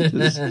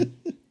 This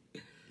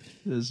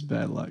is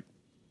bad luck.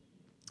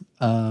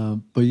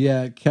 But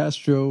yeah,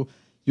 Castro,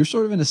 you're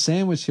sort of in a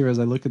sandwich here as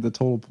I look at the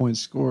total points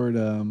scored.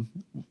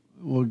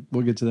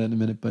 We'll get to that in a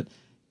minute. But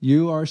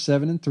you are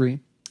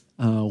 7-3,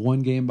 1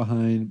 game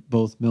behind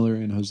both Miller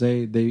and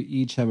Jose. They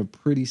each have a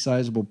pretty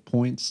sizable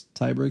points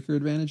tiebreaker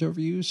advantage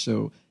over you.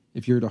 So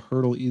if you're to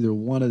hurdle either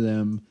one of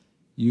them,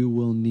 you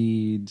will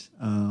need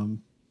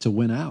to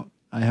win out.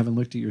 I haven't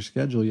looked at your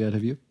schedule yet,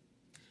 have you?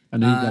 I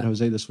know you got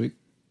Jose this week.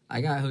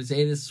 I got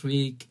Jose this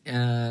week,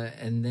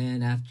 and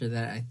then after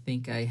that, I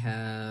think I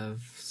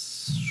have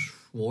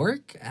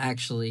Warwick,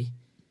 actually.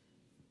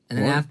 And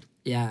then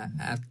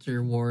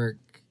after Warwick,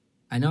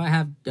 I know I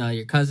have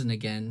your cousin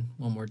again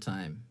one more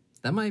time.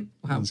 That might...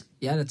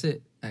 yeah, that's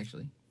it,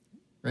 actually.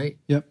 Right?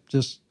 Yep,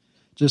 just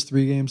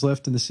 3 games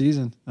left in the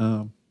season.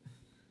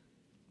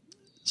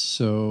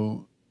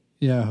 So,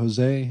 yeah,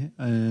 Jose,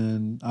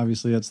 and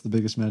obviously that's the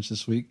biggest match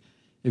this week.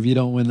 If you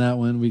don't win that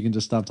one, we can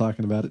just stop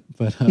talking about it.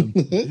 But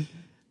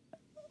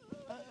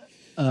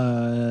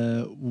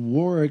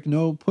Warwick,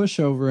 no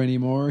pushover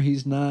anymore.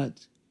 He's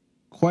not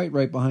quite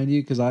right behind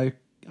you because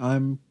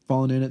I'm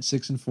falling in at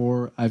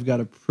 6-4. I've got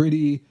a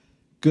pretty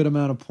good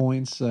amount of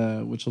points,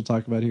 which we'll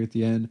talk about here at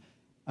the end.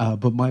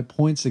 But my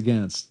points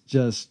against,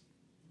 just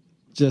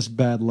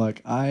bad luck.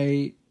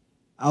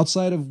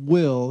 Outside of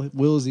Will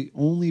is the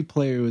only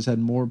player who has had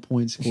more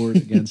points scored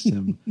against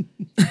him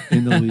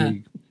in the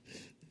league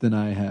than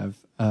I have.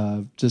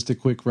 Just a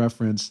quick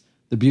reference.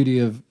 The beauty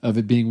of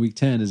it being week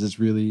 10 is it's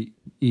really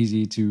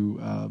easy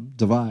to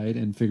divide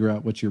and figure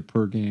out what your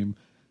per game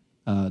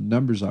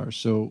numbers are.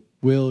 So,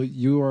 Will,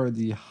 you are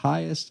the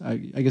highest. I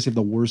guess you have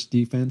the worst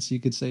defense, you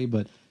could say.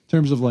 But in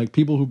terms of like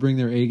people who bring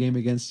their A game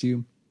against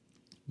you,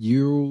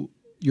 your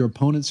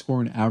opponents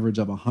score an average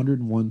of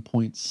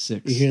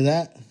 101.6. You hear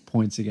that?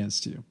 Points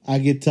against you. I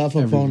get tough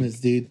opponents,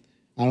 dude.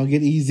 I don't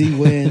get easy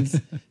wins,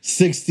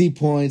 60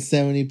 points,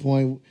 70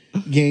 point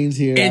games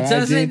here. It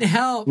doesn't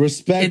help.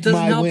 Respect it doesn't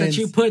my help wins.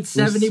 that you put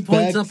 70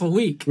 points up a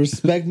week.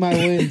 Respect my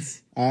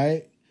wins. All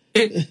right.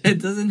 It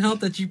doesn't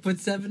help that you put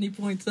 70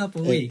 points up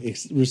a week.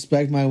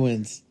 Respect my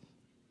wins.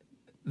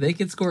 They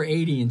could score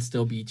 80 and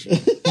still beat you.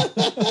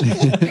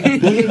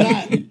 They're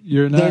not.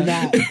 You're They're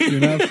not. not. You're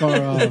not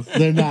far off.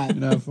 They're not.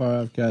 You're not far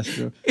off,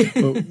 Castro.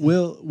 But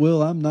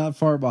Will, I'm not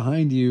far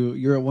behind you.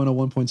 You're at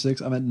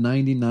 101.6. I'm at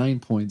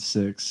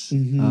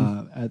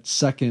 99.6. At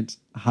second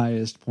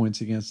highest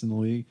points against in the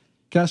league.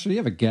 Castro, do you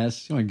have a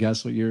guess? You want to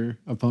guess what your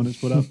opponents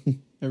put up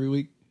every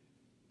week?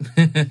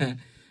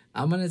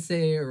 I'm going to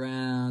say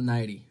around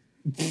 90.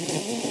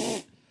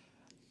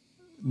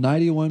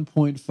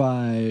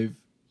 91.5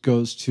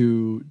 goes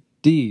to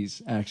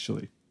D's,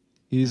 actually.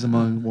 He's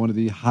among one of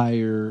the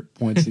higher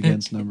points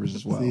against numbers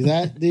as well. See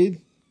that,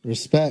 dude?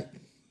 Respect.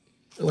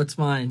 What's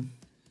mine?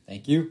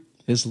 Thank you.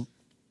 His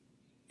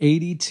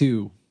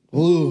 82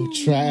 Ooh,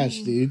 trash,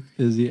 dude.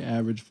 is the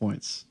average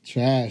points.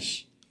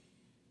 Trash.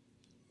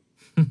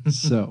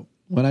 So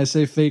when I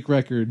say fake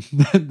record,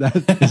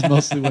 that is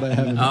mostly what I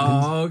have in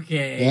mind. Oh,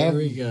 okay. Yep.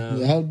 Here we go.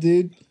 Yeah,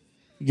 dude.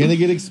 You're gonna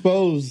get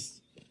exposed.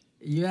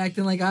 You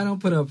acting like I don't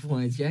put up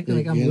points. You acting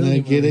like I'm You're gonna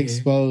William get over here.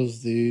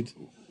 exposed, dude.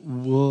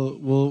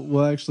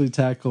 We'll actually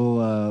tackle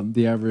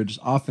the average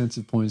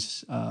offensive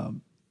points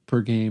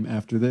per game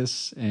after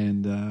this,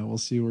 and we'll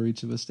see where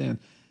each of us stand.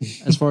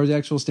 As far as the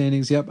actual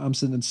standings, yep, I'm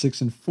sitting at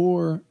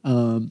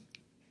 6-4.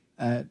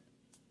 At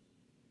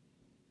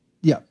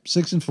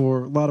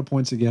 6-4, a lot of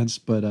points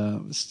against, but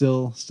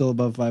still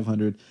above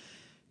 500.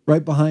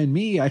 Right behind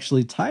me,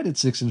 actually tied at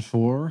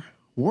 6-4,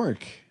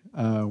 Warwick.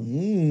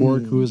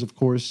 Warwick, who is of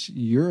course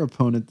your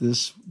opponent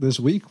this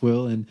week,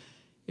 Will, and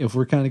if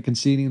we're kind of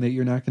conceding that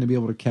you're not going to be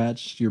able to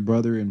catch your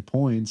brother in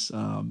points,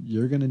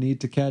 you're going to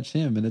need to catch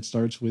him, and it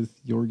starts with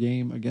your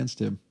game against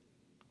him.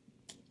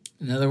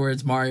 In other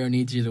words, Mario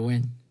needs you to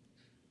win.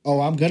 Oh,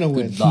 I'm gonna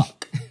win. Good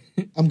luck.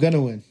 I'm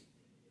gonna win.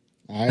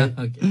 All right.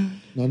 Okay.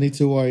 No need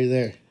to worry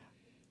there.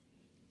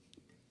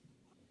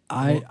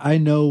 I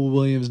know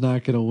William's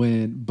not going to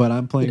win, but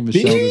I'm playing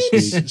Michelle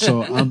this week,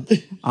 so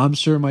I'm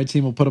sure my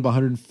team will put up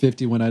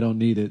 150 when I don't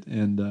need it,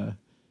 and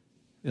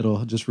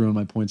it'll just ruin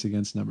my points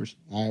against numbers.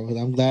 All right.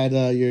 Well, I'm glad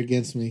you're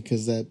against me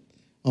because that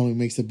only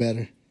makes it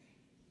better.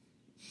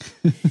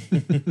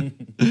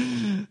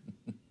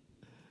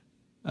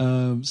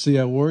 So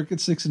yeah, Warwick at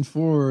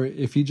 6-4.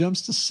 If he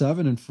jumps to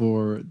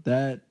 7-4,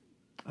 that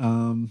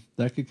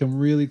could come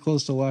really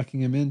close to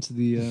locking him into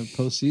the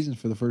postseason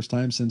for the first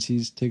time since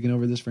he's taken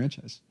over this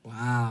franchise.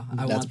 Wow. I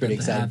That's want pretty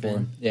that to exciting for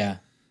happen. him. Yeah.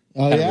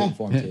 Oh Kinda yeah. rooting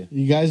for him too.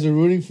 You guys are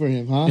rooting for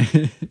him, huh?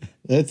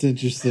 That's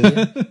interesting.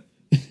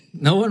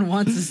 No one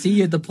wants to see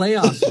you at the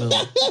playoffs, Will.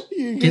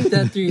 Get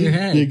that through your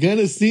head. You're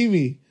gonna see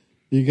me.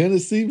 You're gonna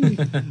see me.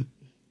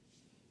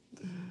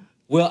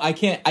 Well, I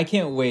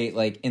can't wait.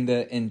 Like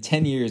in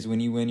 10 years when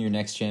you win your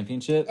next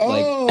championship, Oh.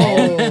 like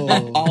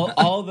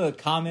all the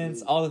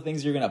comments, all the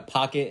things you're gonna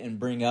pocket and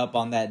bring up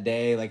on that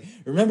day. Like,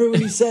 remember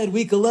when you said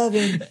week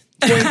 11,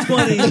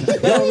 2020,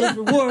 y'all root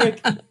for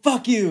Warwick?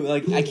 Fuck you!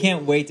 Like, I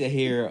can't wait to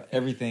hear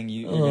everything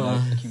you're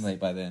gonna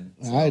accumulate by then.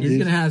 All right, He's dude.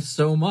 going to have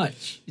so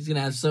much. He's going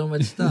to have so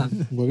much stuff.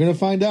 We're gonna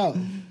find out.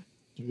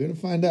 We're gonna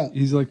find out.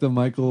 He's like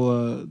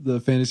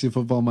the fantasy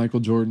football Michael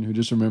Jordan who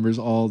just remembers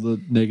all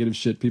the negative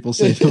shit people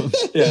say to him.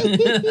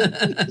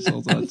 Just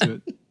holds on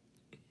to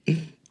it.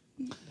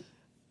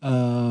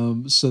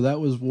 So that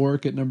was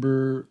Warwick at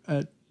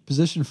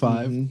position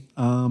 5.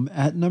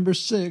 At number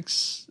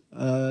 6,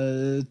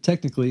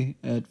 technically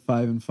at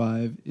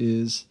 5-5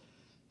 is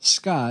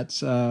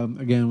Scott.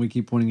 Again, we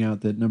keep pointing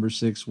out that number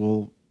 6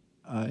 will,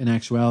 in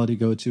actuality,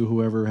 go to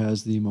whoever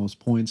has the most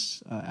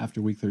points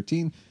after week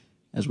 13.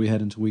 As we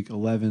head into week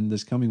 11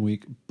 this coming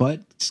week.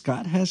 But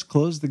Scott has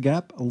closed the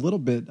gap a little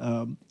bit.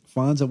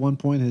 Fonz at one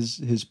point,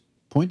 his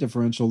point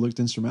differential looked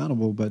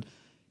insurmountable, but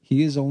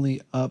he is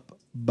only up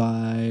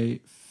by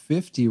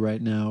 50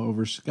 right now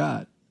over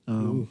Scott.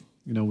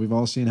 We've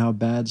all seen how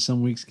bad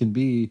some weeks can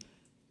be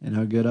and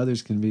how good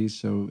others can be,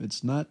 so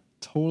it's not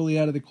totally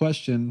out of the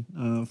question.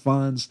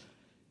 Fonz,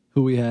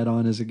 who we had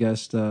on as a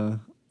guest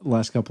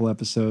last couple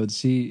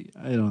episodes, he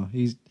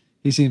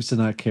seems to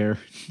not care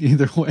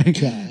either way.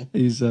 God.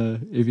 He's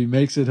if he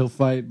makes it, he'll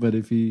fight. But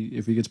if he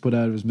gets put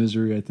out of his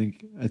misery, I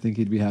think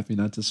he'd be happy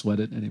not to sweat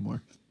it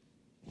anymore.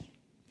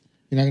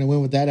 You're not gonna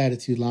win with that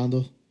attitude,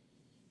 Londo.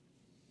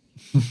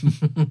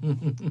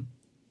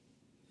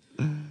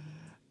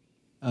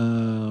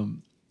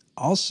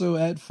 Also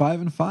at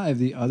 5-5,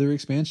 the other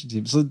expansion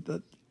team. So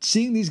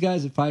seeing these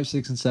guys at 5,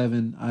 6, and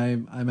 7,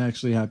 I'm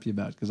actually happy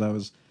about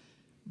because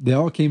they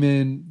all came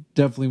in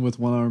definitely with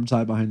one arm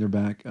tied behind their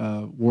back.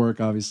 Warwick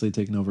obviously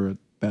taking over a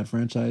bad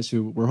franchise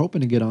who we're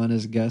hoping to get on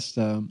as a guest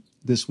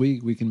this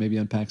week. We can maybe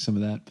unpack some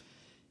of that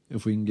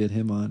if we can get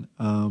him on.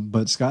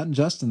 But Scott and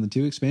Justin, the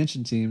two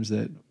expansion teams,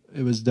 that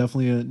it was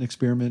definitely an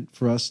experiment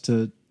for us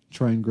to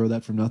try and grow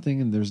that from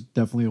nothing. And there's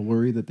definitely a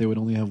worry that they would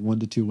only have 1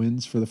 to 2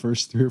 wins for the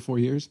first 3 or 4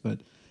 years. But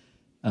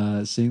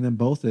seeing them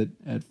both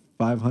at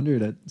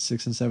 500 at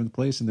 6th and 7th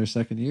place in their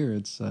second year.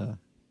 It's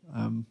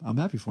I'm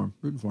happy for him,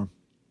 rooting for him.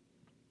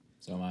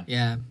 So am I.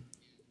 Yeah,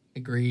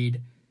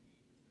 agreed.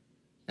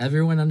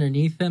 Everyone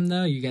underneath them,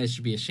 though, you guys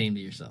should be ashamed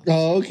of yourselves.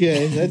 Oh,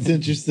 okay. That's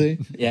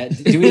interesting. Yeah.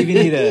 Do we even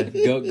need to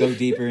go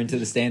deeper into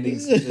the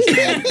standings?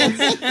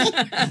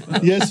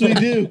 Yes, we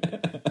do.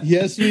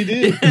 Yes, we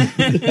do.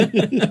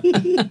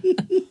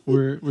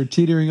 We're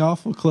teetering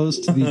awful close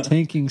to the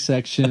tanking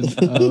section of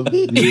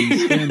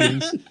the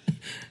standings.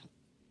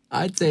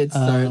 I'd say it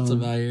starts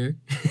about here.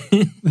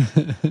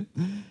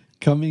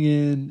 Coming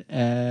in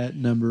at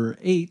number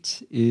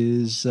 8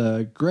 is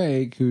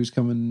Greg, who's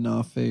coming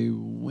off a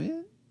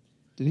win.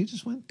 Did he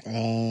just win?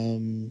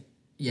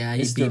 Yeah,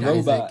 he Mr. beat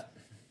Robot. Isaac.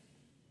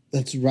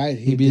 That's right.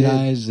 He beat did.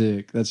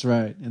 Isaac. That's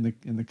right, in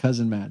the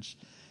cousin match.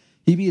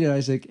 He beat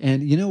Isaac,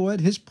 and you know what?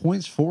 His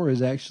points for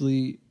is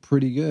actually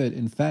pretty good.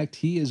 In fact,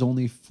 he is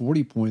only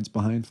 40 points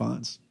behind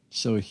Fonz,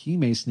 so he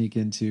may sneak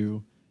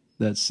into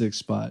that 6th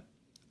spot.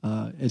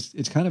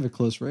 It's kind of a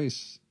close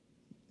race.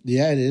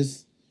 Yeah, it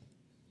is.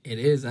 It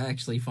is,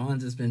 actually.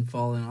 Fonz has been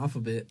falling off a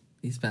bit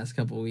these past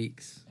couple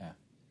weeks.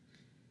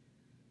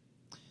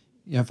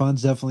 Yeah,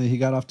 Fonz definitely, he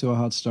got off to a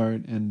hot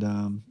start and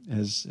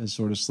has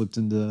sort of slipped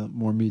into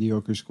more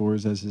mediocre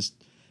scores as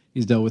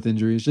he's dealt with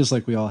injuries, just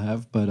like we all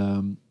have. But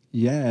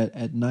yeah,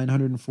 at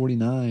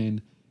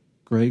 949,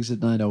 Greg's at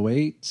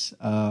 908,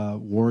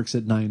 Warwick's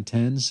at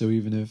 910. So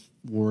even if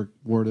Warwick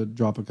were to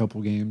drop a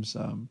couple games,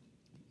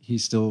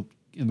 he's still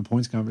in the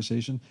points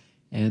conversation.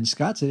 And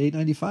Scott's at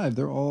 895.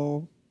 They're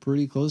all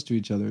pretty close to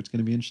each other. It's going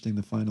to be interesting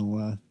the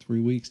final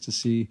 3 weeks to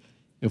see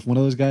if one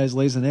of those guys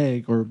lays an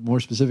egg, or more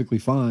specifically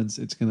Fonz,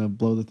 it's going to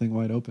blow the thing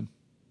wide open.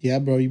 Yeah,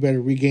 bro, you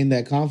better regain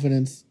that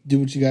confidence. Do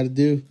what you got to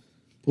do.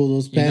 Pull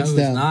those pants you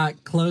know who's down.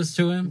 not close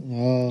to him?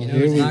 Oh, You know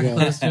here who's we not go.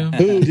 close to him?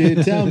 Who,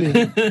 dude? Tell me.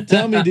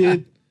 Tell me,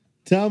 dude.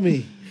 Tell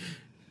me.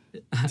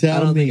 I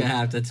Tell don't me. think I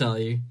have to tell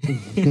you.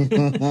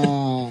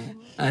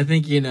 I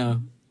think you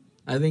know.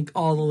 I think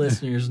all the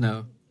listeners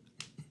know.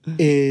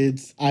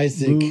 It's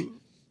Isaac.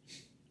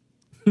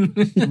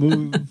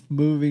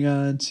 Moving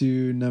on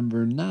to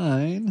number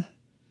 9.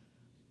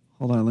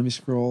 Hold on, let me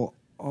scroll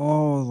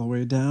all the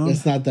way down.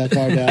 It's not that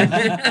far down.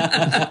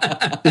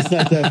 It's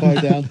not that far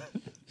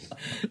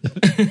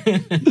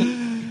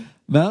down.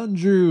 Mountain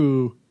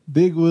Drew,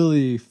 Big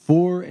Willie,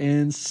 4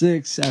 and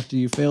 6 after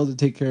you failed to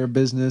take care of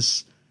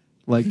business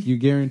like you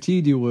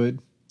guaranteed you would.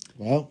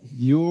 Well,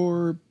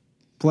 Your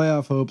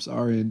playoff hopes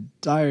are in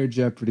dire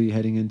jeopardy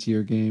heading into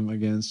your game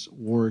against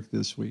Warwick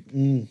this week.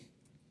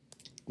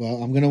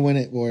 well, I'm going to win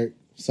it, Warwick.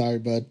 Sorry,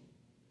 bud.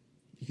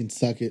 You can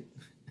suck it.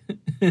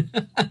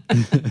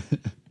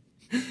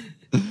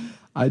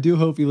 I do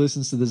hope he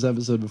listens to this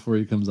episode before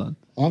he comes on.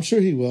 I'm sure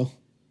he will.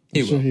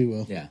 I'm sure he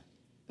will. Yeah.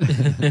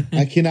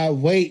 I cannot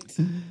wait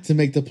to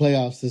make the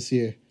playoffs this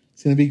year.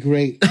 It's going to be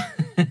great.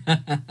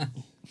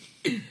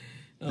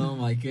 Oh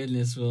my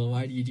goodness, Will.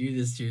 Why do you do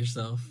this to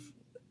yourself?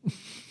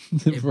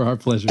 For our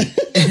pleasure.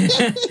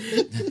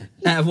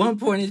 At one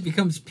point, it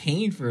becomes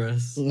pain for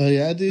us. Oh,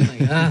 yeah, dude.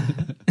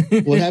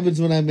 What happens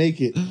when I make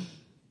it?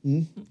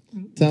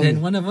 Tell Then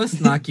me. one of us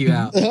knock you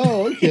out.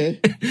 Oh, okay.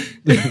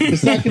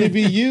 It's not going to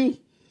be you.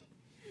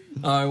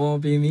 Oh, it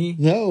won't be me?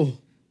 No.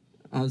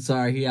 I'm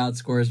sorry. He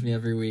outscores me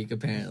every week,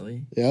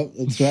 apparently. Yep,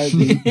 that's right,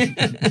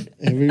 dude.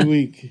 Every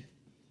week.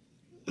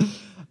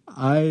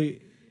 I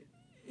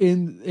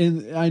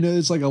know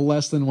it's like a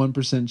less than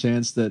 1%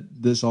 chance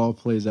that this all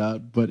plays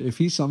out, but if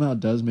he somehow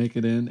does make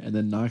it in and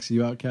then knocks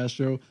you out,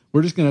 Castro,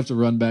 we're just gonna have to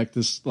run back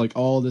this, like,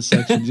 all the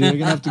sections. You're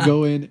gonna have to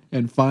go in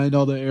and find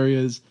all the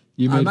areas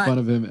you made fun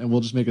of him, and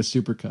we'll just make a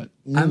super cut.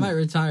 I might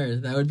retire.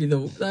 That would be the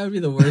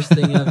worst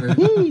thing ever.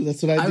 Woo,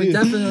 that's what I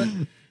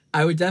do.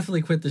 I would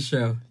definitely quit the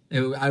show.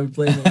 I would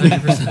blame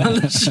 100% on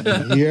the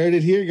show. You heard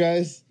it here,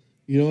 guys.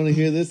 You don't want to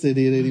hear this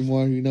idiot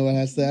anymore. You know what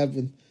has to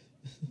happen.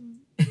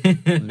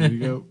 There you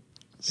go.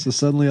 So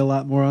suddenly a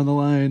lot more on the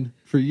line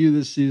for you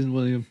this season,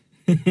 William.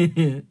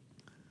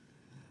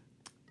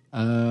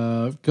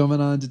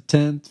 Coming on to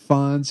 10th,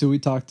 Fonz, who we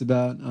talked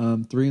about,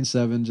 3 and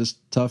 7, just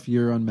tough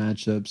year on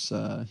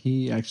matchups.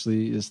 He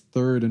actually is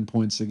 3rd in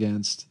points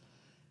against.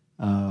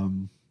 But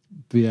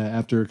yeah,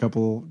 after a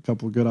couple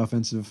good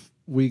offensive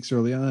weeks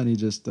early on, he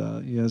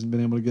hasn't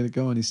been able to get it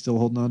going. He's still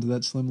holding on to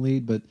that slim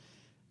lead, but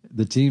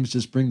the teams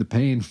just bring the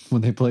pain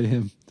when they play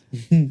him,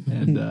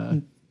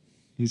 and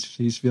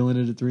he's feeling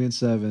it at 3 and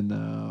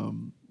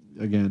 7.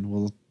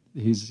 Again,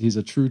 he's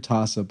a true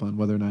toss up on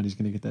whether or not he's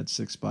going to get that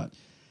 6th spot.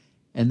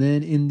 And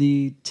then in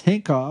the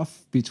tank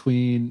off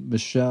between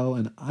Michelle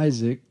and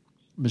Isaac,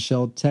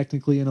 Michelle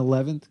technically in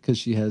 11th because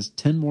she has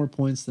 10 more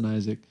points than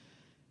Isaac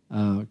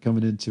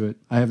coming into it.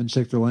 I haven't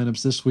checked their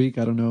lineups this week.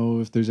 I don't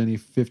know if there's any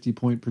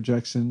 50-point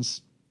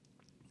projections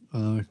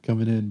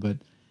coming in, but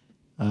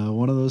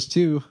one of those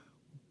two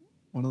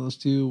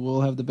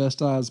will have the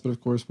best odds. But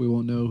of course, we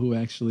won't know who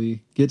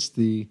actually gets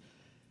the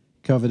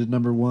coveted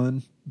number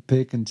 1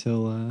 pick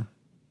until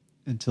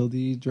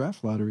the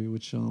draft lottery,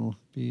 which will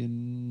be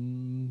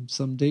in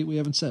some date we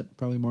haven't set,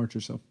 probably March or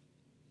so.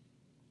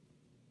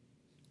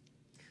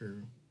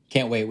 True.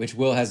 can't wait. Which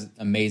Will has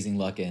amazing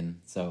luck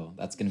in, so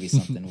that's going to be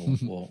something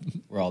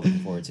we're all looking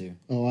forward to.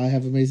 Oh, I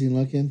have amazing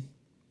luck in.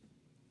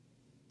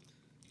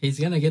 He's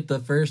gonna get the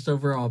first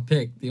overall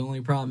pick. The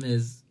only problem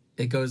is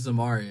it goes to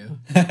Mario.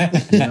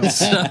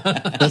 That's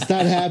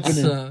not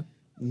happening.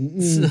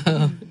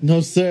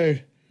 No,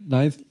 sir.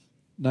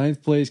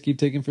 Ninth place. Keep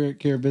taking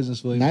care of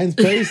business, William. 9th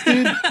place,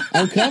 dude.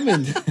 I'm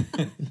coming.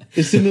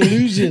 It's an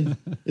illusion.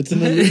 It's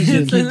an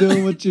illusion. Keep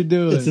doing what you're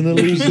doing. It's an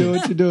illusion. Keep doing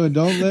what you're doing.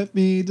 Don't let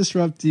me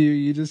disrupt you.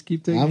 You just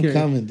keep taking care. I'm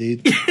coming,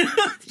 dude.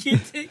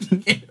 Keep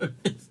taking care of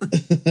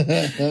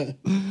it.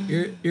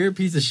 You're a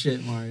piece of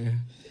shit, Mario.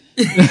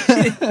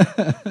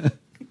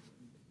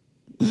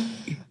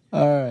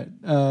 All right.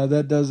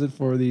 That does it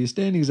for the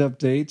standings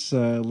updates.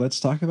 Let's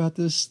talk about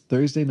this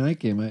Thursday night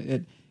game.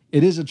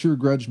 It is a true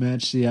grudge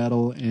match.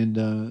 Seattle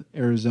and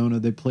Arizona,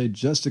 they played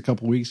just a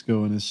couple weeks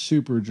ago in a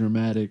super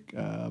dramatic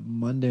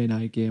Monday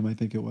night game, I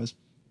think it was.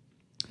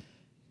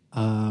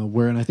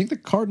 And I think the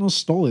Cardinals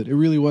stole it. It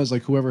really was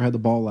like whoever had the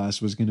ball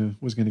last was gonna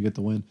get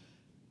the win.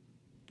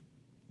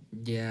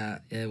 Yeah,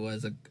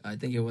 I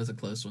think it was a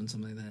close one,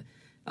 something like that.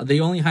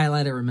 The only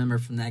highlight I remember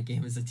from that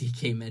game is the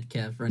DK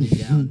Metcalf running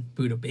down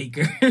Buda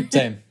Baker.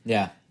 Same.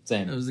 It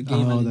was a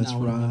game I did that's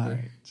not remember.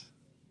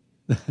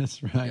 right.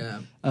 That's right.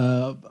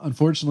 Yeah.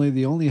 Unfortunately,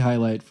 the only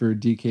highlight for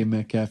DK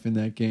Metcalf in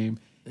that game.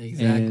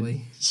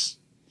 Exactly.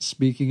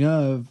 Speaking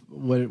of,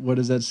 what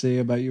does that say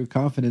about your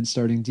confidence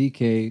starting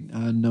DK,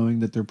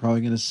 knowing that they're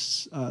probably going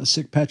to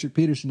sick Patrick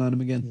Peterson on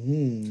him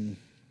again?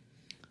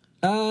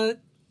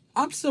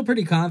 I'm still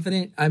pretty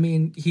confident. I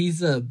mean,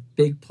 he's a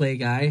big play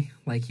guy.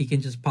 Like, he can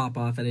just pop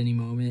off at any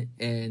moment.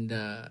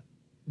 And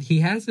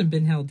he hasn't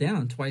been held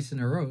down twice in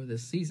a row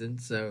this season.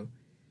 So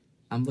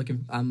I'm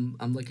looking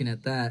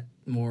at that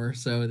more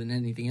so than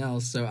anything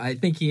else. So I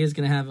think he is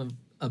going to have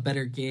a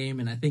better game.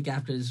 And I think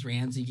after this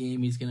Ramsey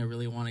game, he's going to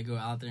really want to go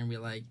out there and be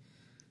like,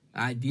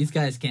 these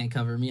guys can't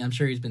cover me. I'm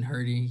sure he's been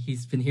hurting.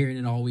 He's been hearing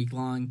it all week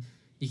long.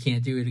 You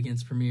can't do it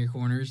against premier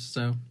corners.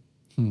 So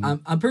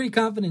I'm pretty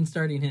confident in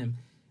starting him.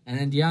 And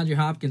then DeAndre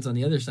Hopkins on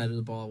the other side of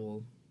the ball,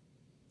 well,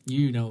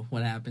 you know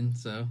what happened,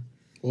 so.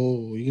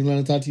 Oh, you gonna let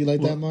him talk to you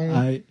like that,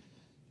 Mario?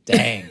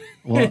 Dang.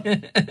 Well,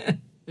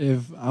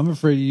 if I'm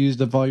afraid you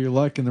used up all your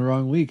luck in the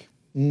wrong week.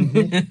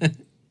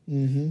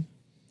 Mm-hmm.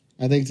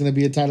 I think it's gonna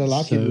be a Tyler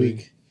Lockett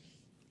week.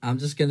 I'm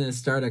just gonna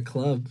start a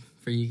club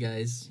for you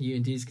guys. You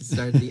and D's can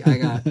start the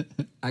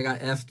I got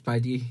effed by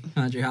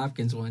DeAndre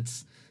Hopkins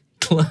once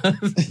club.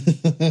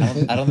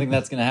 I don't think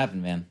that's gonna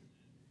happen, man.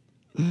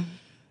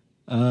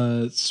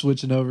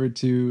 Switching over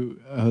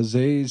to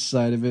Jose's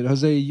side of it.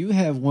 Jose, you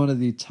have one of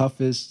the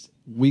toughest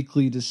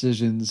weekly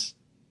decisions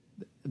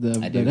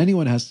that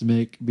anyone has to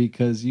make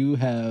because you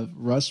have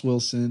Russ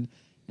Wilson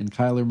and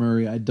Kyler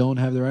Murray. I don't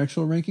have their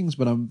actual rankings,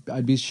 but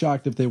I'd be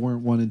shocked if they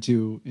weren't 1 and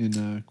 2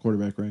 in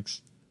quarterback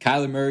ranks.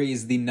 Kyler Murray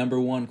is the number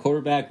 1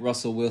 quarterback.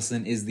 Russell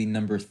Wilson is the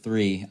number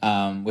 3,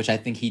 which I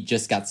think he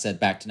just got set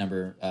back to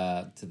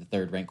the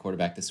 3rd ranked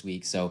quarterback this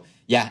week. So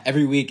yeah,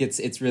 every week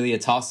it's really a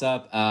toss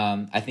up.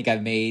 I think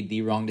I've made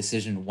the wrong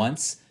decision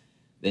once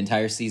the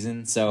entire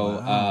season. So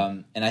wow.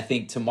 And I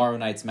think tomorrow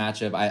night's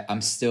matchup, I'm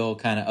still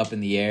kind of up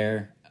in the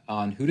air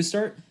on who to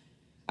start.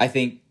 I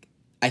think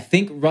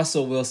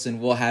Russell Wilson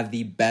will have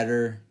the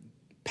better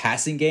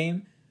passing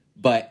game,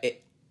 but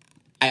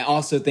I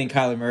also think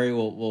Kyler Murray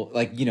will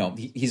like, you know,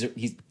 he's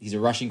a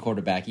rushing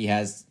quarterback. He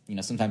has, you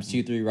know, sometimes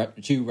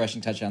 2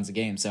 rushing touchdowns a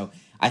game. So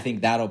I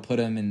think that'll put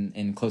him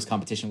in close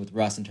competition with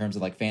Russ in terms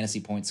of like fantasy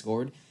points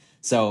scored.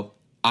 So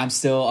I'm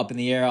still up in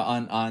the air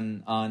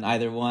on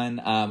either one.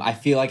 I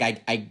feel like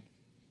I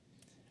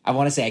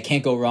want to say I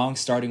can't go wrong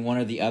starting one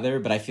or the other,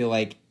 but I feel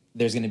like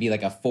there's going to be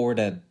like a 4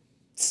 to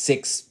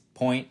 6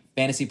 point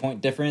fantasy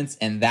point difference,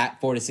 and that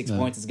 4 to 6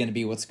 points is going to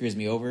be what screws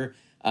me over.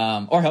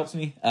 Or helps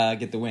me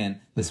get the win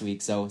this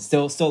week. So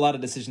still a lot of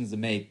decisions to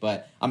make,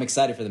 but I'm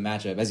excited for the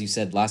matchup. As you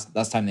said,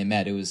 last time they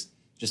met, it was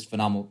just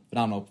phenomenal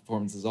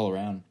performances all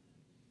around.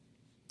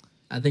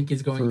 I think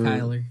he's going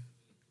Kyler.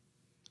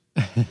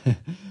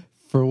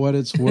 For what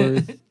it's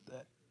worth,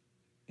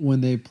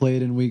 when they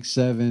played in week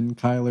 7,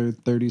 Kyler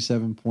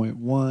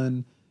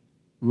 37.1,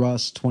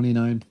 Russ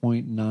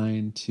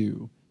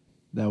 29.92.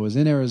 That was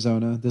in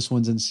Arizona. This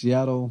one's in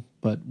Seattle,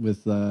 but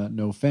with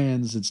no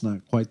fans, it's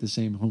not quite the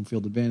same home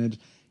field advantage.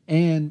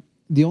 And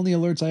the only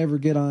alerts I ever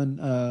get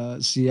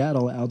on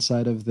Seattle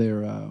outside of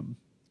their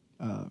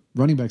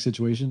running back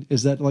situation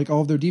is that like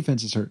all of their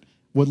defense is hurt.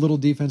 What little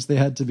defense they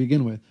had to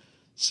begin with.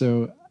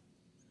 So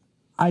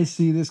I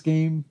see this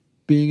game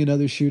being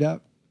another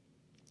shootout,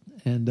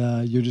 and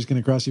you're just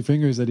going to cross your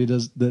fingers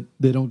that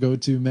they don't go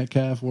to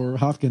Metcalf or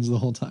Hopkins the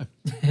whole time.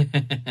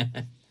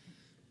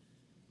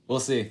 We'll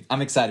see.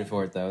 I'm excited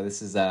for it though.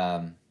 This is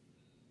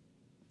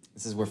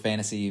where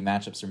fantasy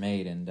matchups are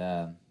made, and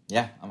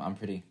I'm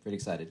pretty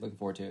excited. Looking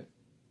forward to it.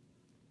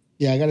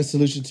 Yeah, I got a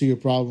solution to your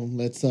problem.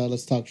 Let's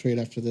talk trade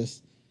after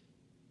this.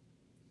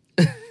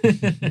 What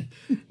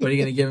are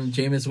you gonna give him,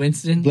 Jameis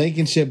Winston?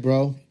 Blankenship,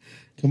 bro.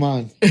 Come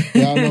on,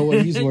 y'all know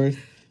what he's worth.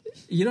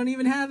 You don't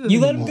even have him. You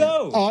let him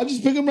go. Oh, I'll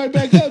just pick him right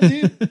back up,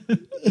 dude.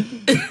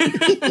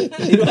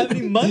 You don't have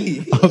any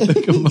money. I'll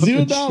pick him up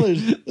and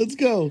 $0. Let's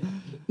go.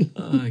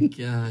 Oh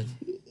God.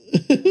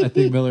 I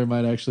think Miller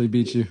might actually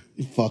beat you.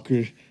 You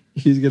fucker.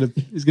 He's gonna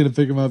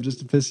pick him up just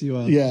to piss you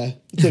off. Yeah,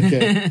 it's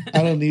okay.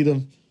 I don't need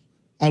him.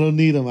 I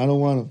don't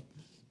want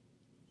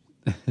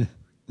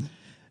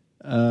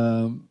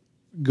him.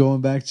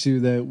 Going back to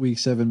that Week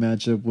 7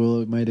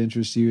 matchup, it might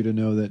interest you to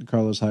know that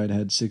Carlos Hyde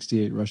had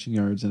 68 rushing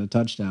yards and a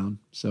touchdown.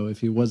 So if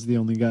he was the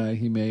only guy,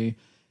 he may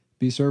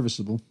be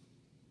serviceable.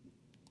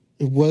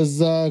 Was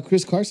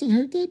Chris Carson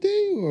hurt that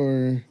day,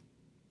 or?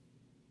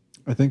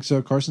 I think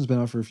so. Carson's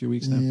been out for a few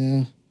weeks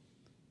now.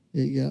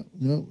 Yeah.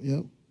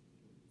 Yep.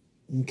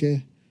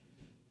 Okay.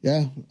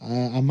 Yeah,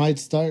 I might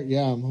start.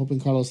 Yeah, I'm hoping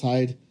Carlos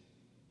Hyde.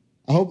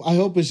 I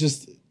hope it's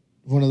just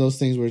one of those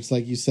things where it's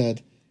like you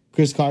said,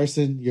 Chris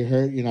Carson, you're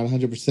hurt, you're not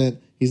 100%.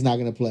 He's not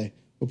going to play.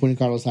 We're putting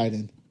Carlos Hyde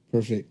in.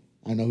 Perfect.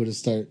 I know who to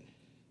start.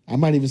 I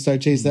might even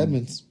start Chase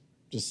Edmonds.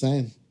 Just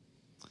saying.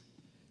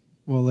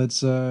 Well,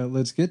 let's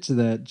get to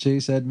that.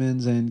 Chase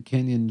Edmonds and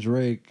Kenyon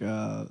Drake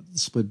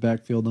split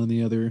backfield on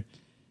the other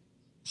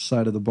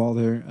side of the ball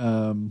there.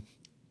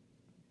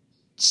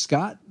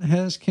 Scott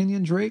has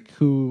Kenyon Drake,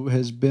 who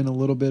has been a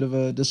little bit of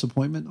a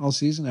disappointment all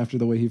season after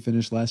the way he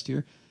finished last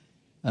year.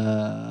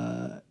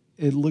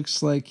 It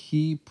looks like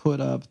he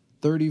put up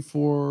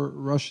 34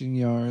 rushing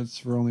yards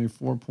for only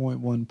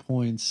 4.1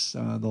 points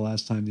the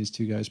last time these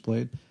two guys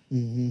played.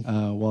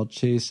 While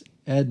Chase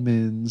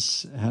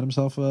Edmonds had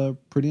himself a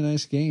pretty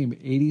nice game,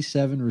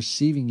 87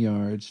 receiving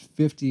yards,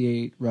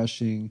 58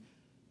 rushing,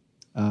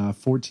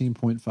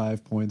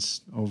 14.5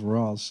 points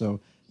overall.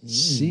 So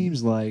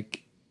seems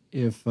like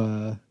if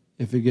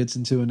it gets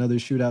into another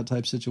shootout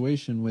type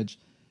situation, which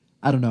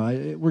I don't know,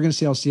 we're going to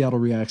see how Seattle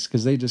reacts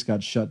because they just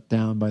got shut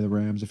down by the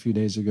Rams a few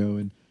days ago,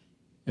 and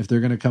if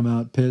they're going to come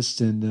out pissed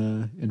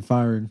and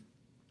firing,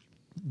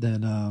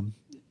 then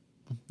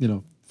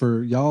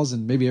for y'all's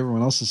and maybe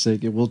everyone else's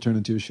sake, it will turn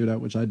into a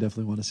shootout, which I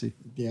definitely want to see.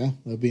 Yeah,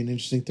 that'll be an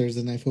interesting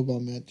Thursday night football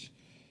match.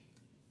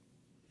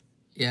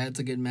 Yeah, it's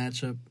a good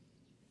matchup.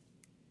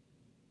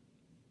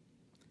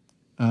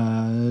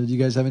 Do you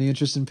guys have any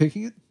interest in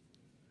picking it?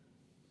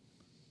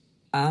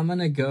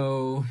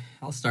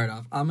 I'll start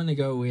off. I'm going to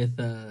go with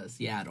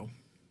Seattle.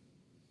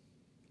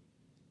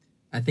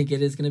 I think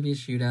it is going to be a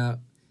shootout.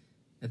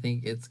 I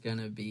think it's going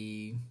to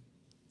be,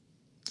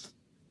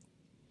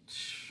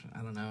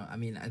 I don't know. I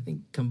mean, I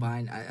think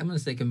combined, I'm going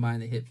to say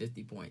combined they hit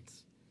 50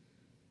 points.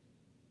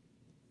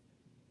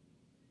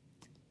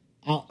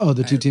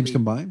 The two teams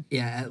combined?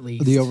 Yeah, at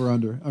least. The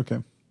over-under.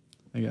 Okay.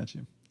 I got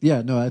you.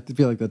 Yeah, no, I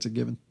feel like that's a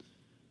given.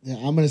 Yeah,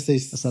 I'm going to say...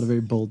 That's not a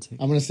very bold take.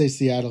 I'm going to say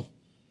Seattle.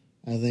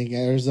 I think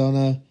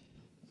Arizona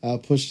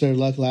pushed their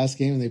luck last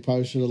game, and they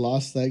probably should have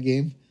lost that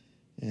game.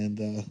 And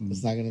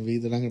it's not going to be...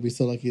 They're not going to be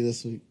so lucky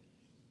this week.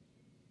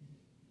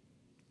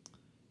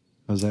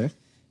 Jose?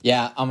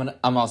 Yeah,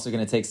 I'm also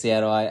gonna take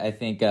Seattle. I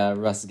think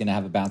Russ is gonna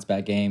have a bounce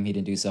back game. He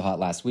didn't do so hot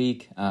last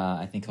week.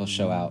 I think he'll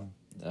show out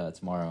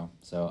tomorrow.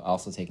 So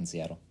also taking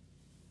Seattle.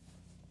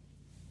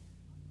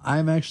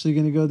 I'm actually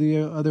gonna go the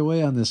other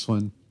way on this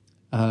one.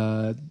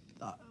 I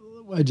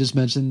just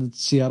mentioned that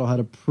Seattle had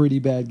a pretty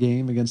bad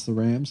game against the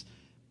Rams,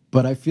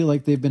 but I feel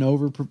like they've been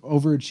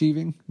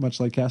overachieving, much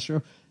like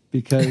Castro,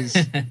 because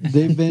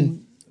they've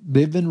been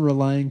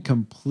relying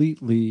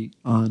completely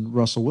on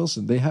Russell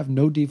Wilson. They have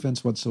no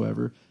defense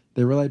whatsoever.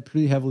 They relied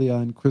pretty heavily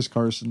on Chris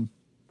Carson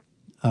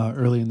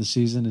early in the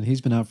season, and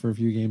he's been out for a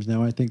few games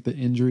now. I think the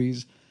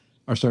injuries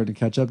are starting to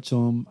catch up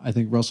to him. I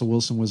think Russell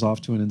Wilson was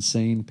off to an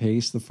insane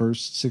pace the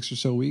first 6 or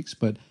so weeks,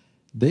 but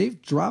they've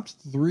dropped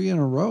 3 in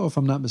a row, if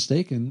I'm not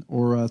mistaken,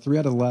 or 3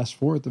 out of the last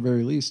 4 at the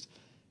very least.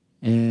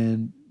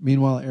 And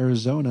meanwhile,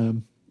 Arizona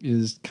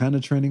is kind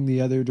of trending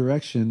the other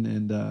direction,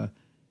 and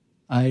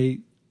I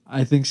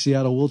think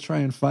Seattle will try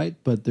and fight,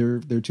 but they're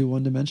too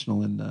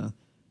one-dimensional, and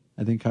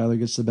I think Kyler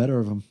gets the better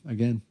of them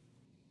again.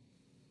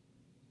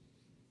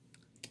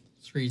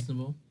 It's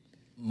reasonable.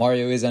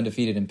 Mario is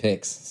undefeated in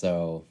picks,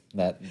 so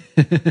that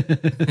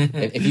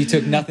if you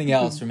took nothing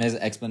else from his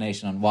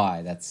explanation on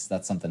why, that's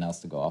something else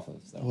to go off of.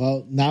 So.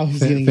 Well, now he's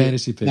getting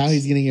fantasy picks. Now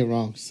he's getting it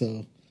wrong.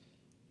 So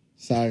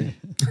sorry.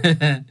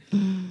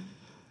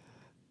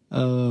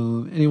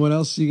 Anyone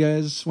else you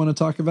guys want to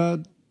talk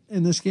about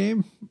in this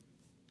game?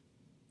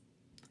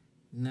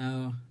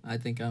 No, I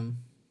think I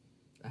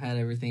had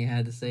everything I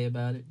had to say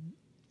about it.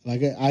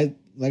 Like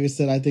I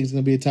said, I think it's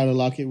gonna be a Tyler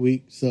Lockett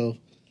week. So,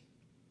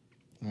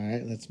 all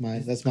right, that's my.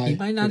 He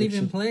might not prediction.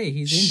 even play.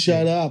 He's injured.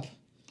 Shut up.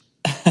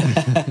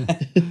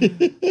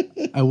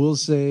 I will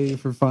say,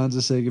 for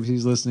Fonz's sake, if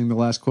he's listening, the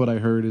last quote I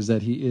heard is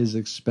that he is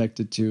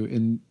expected to.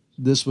 And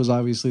this was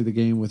obviously the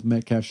game with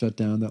Metcalf shut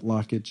down that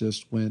Lockett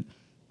just went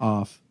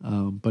off.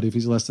 But if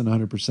he's less than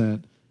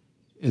 100%,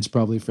 it's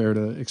probably fair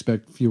to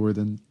expect fewer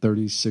than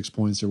 36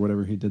 points or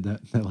whatever he did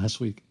that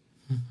last week.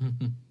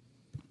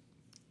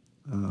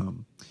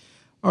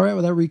 All right,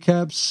 well,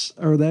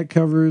 that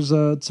covers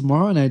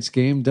tomorrow night's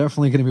game.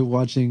 Definitely going to be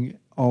watching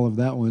all of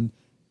that one.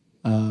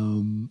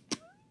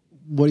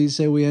 What do you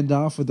say we end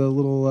off with a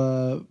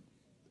little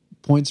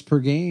points per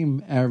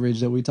game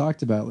average that we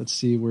talked about? Let's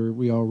see where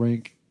we all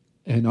rank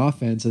in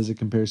offense as it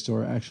compares to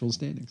our actual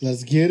standings.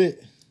 Let's get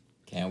it.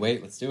 Can't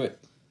wait. Let's do it.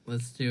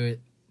 Let's do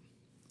it.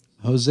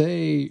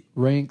 Jose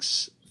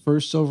ranks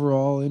first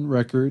overall in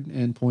record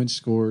and points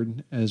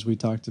scored, as we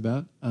talked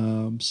about.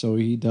 So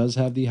he does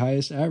have the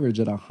highest average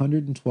at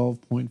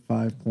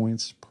 112.5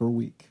 points per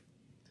week.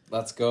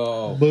 Let's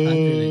go.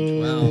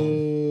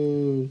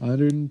 112.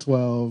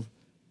 112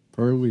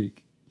 per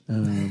week.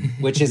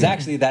 Which is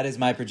actually, that is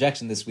my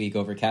projection this week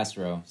over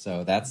Castro.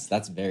 So that's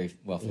very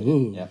well fitted.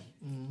 Ooh. Yep.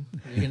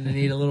 You're going to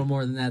need a little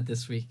more than that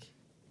this week.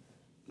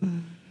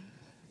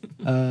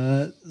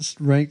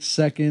 Ranked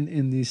second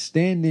in the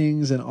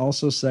standings and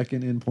also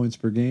second in points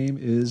per game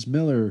is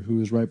Miller,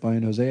 who is right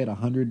behind Jose at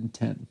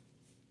 110.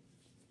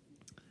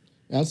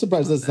 I'm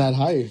surprised that's not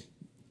higher.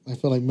 I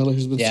feel like Miller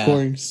has been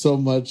scoring so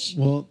much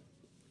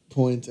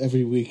points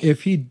every week.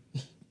 If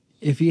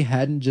he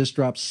hadn't just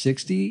dropped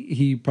 60,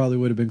 he probably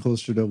would have been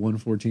closer to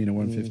 114 or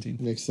 115.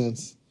 Makes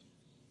sense.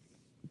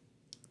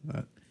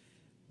 But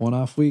one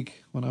off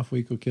week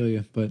will kill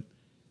you, but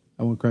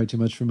I won't cry too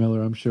much for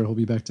Miller. I'm sure he'll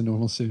be back to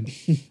normal soon.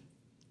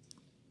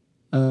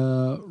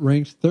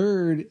 Ranked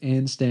third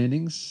in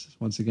standings,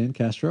 once again,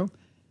 Castro.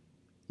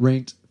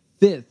 Ranked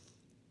fifth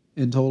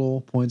in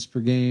total points per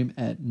game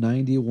at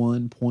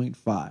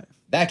 91.5.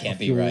 That can't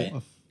be right.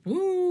 A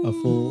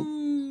full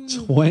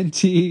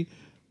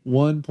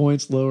 21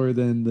 points lower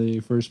than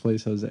the first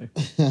place Jose.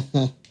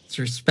 It's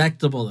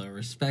respectable, though.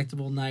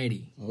 Respectable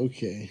 90.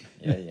 Okay.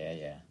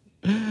 Yeah.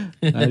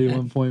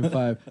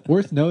 91.5.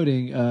 Worth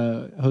noting,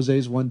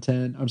 Jose's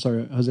 110. I'm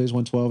sorry, Jose's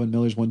 112 and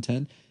Miller's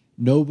 110.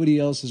 Nobody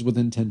else is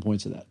within 10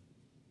 points of that.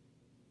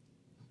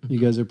 You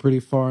guys are pretty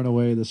far and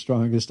away the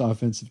strongest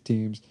offensive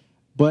teams.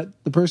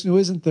 But the person who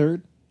is in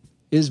third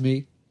is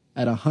me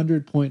at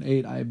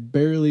 100.8. I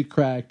barely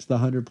cracked the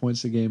 100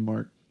 points a game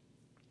mark.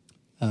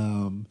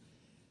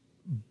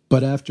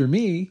 But after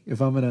me,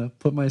 if I'm going to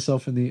put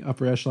myself in the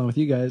upper echelon with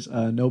you guys,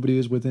 nobody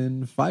is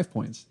within 5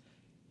 points.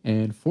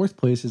 And fourth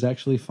place is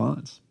actually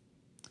Fonz.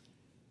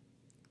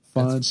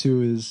 Fonz,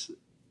 who is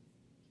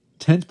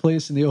 10th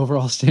place in the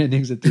overall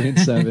standings at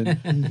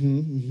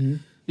 3-7,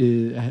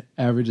 it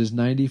averages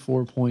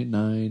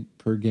 94.9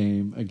 per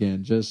game.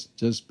 Again,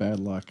 just bad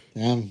luck.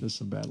 Damn. Just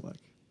some bad luck.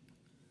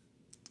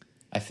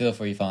 I feel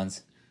for you,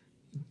 Fonz.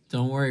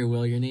 Don't worry,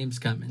 Will. Your name's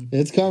coming.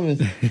 It's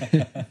coming.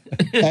 At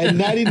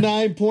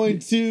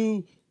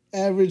 99.2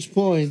 average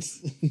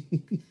points.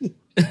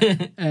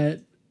 At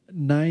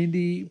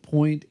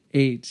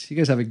 90.8. You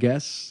guys have a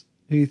guess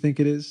who you think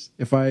it is?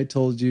 If I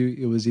told you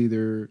it was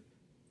either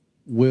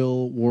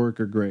Will, Warwick,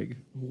 or Greg.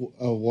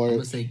 I'm Warwick.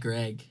 going to say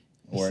Greg.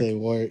 I say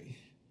Warwick.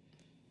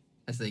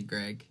 I say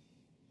Greg.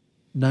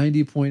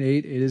 90.8,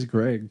 it is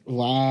Greg.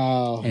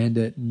 Wow. And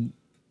at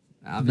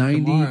Alvin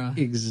 90 Kamara.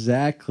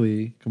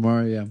 exactly,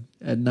 Kamara, yeah.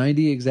 At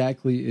 90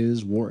 exactly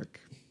is Warwick.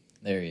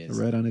 There he is.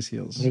 Right on his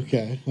heels.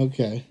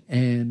 Okay.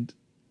 And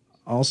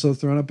also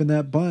thrown up in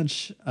that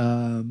bunch,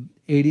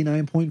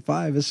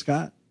 89.5 is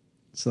Scott.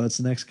 So that's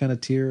the next kind of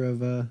tier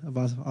of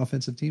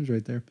offensive teams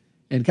right there.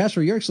 And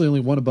Castro, you're actually only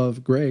one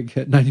above Greg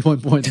at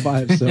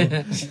 91.5. So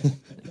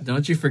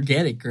Don't you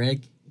forget it,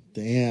 Greg.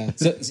 Damn.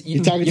 So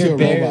You're talking to a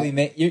barely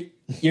robot.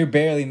 you're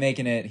barely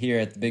making it here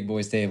at the big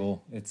boys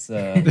table. It's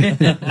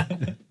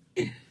I'm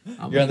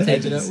You're on the gonna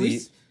edge of the take it up.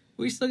 seat.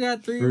 We still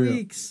got 3 For real.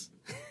 weeks.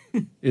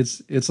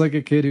 it's like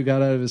a kid who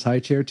got out of his high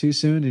chair too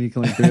soon and he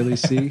can like barely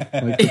see.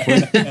 Like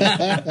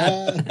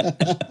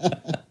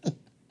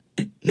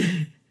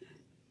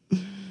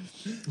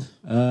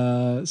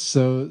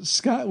so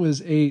Scott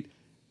was 8.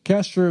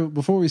 Castro,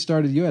 before we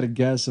started, you had a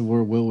guess of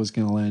where Will was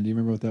going to land. Do you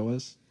remember what that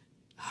was?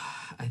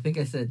 I think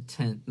I said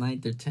 10th,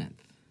 9th or 10th.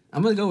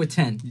 I'm going to go with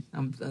 10.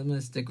 I'm going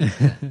to stick with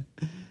 10.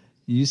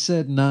 You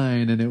said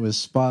 9, and it was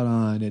spot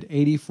on at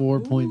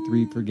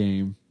 84.3 per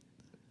game.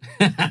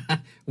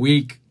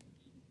 Weak.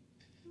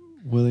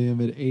 William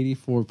at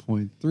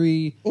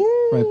 84.3.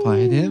 Right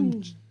behind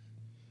him.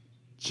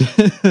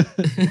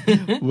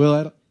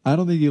 Will, I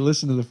don't think you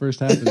listened to the first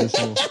half of this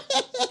whole.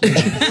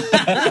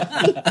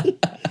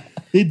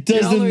 It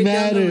Get all the way doesn't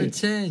down to matter. number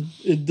 10.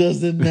 It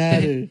doesn't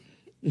matter.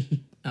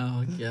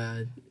 Oh,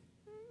 God.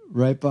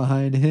 Right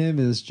behind him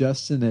is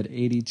Justin at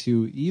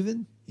 82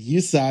 even.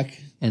 You suck.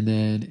 And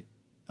then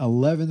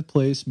 11th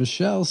place,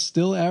 Michelle,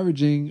 still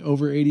averaging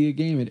over 80 a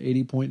game at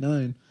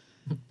 80.9.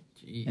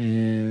 Gee.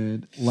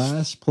 And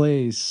last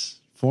place,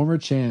 former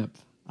champ,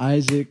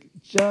 Isaac,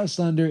 just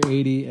under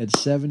 80 at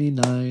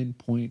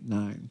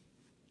 79.9.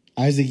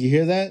 Isaac, you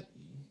hear that?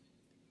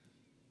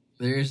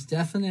 There's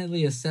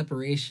definitely a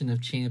seperation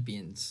of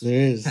champions.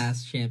 There is.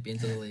 Past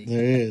champions of the league.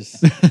 There is.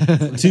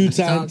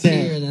 2-time Top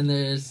tier, 10. and then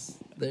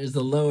there's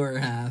the lower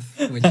half,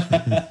 which You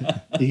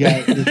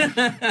got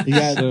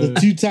the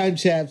 2-time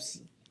chaps.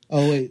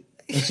 Oh, wait.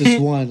 That's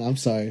just one. I'm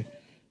sorry.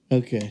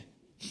 Okay.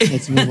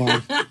 Let's move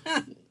on.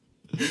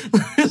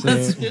 So,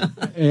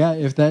 yeah,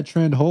 if that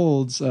trend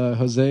holds,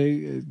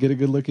 Jose, get a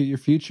good look at your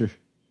future.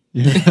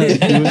 You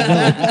as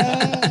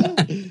well.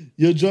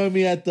 You'll join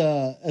me at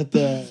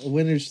the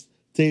winners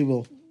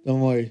table. Don't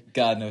worry.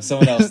 God no,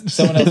 someone else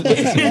put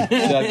this in.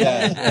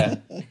 Yeah.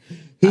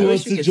 Who I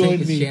wants wish we to could join take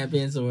his me?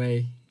 champions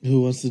away.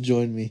 Who wants to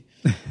join me?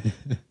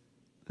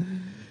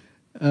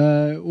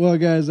 Well,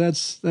 guys,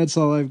 that's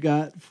all I've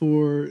got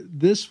for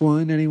this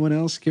one. Anyone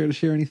else care to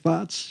share any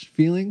thoughts,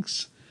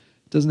 feelings?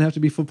 Doesn't have to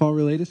be football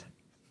related.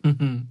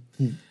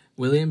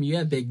 William, you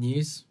have big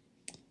news.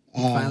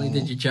 You finally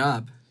did your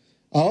job.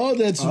 Oh,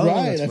 that's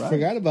right. That's I right.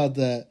 forgot about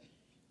that.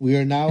 We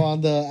are now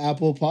on the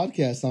Apple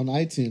Podcast on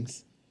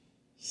iTunes.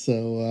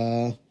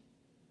 So,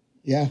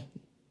 yeah,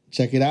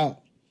 check it out.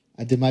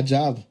 I did my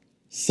job.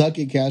 Suck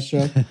it,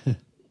 Castro.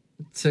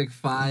 Took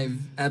 5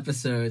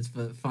 episodes,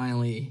 but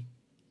finally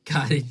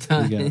got it He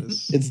done. got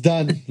us. It's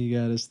done. He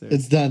got us there.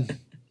 It's done.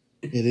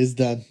 It is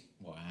done.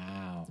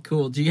 Wow.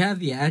 Cool. Do you have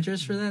the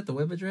address for that? The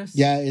web address?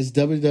 Yeah, it's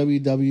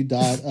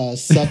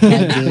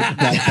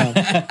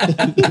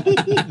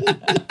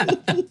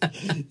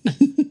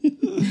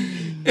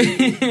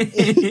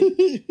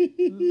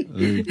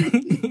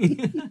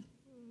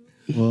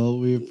Well,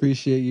 we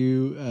appreciate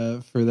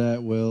you for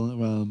that, Will.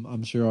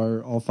 I'm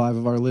sure all 5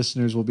 of our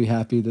listeners will be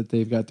happy that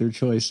they've got their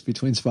choice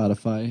between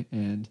Spotify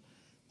and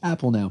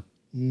Apple now.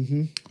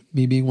 Mm-hmm.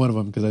 Me being one of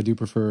them, because I do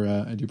prefer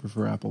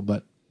Apple,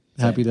 but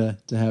happy to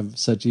have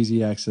such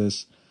easy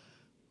access.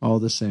 All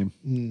the same.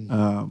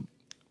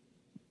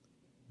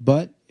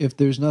 But if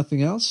there's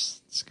nothing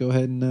else, let's go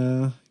ahead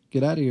and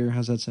get out of here.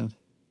 How's that sound?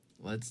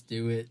 Let's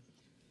do it.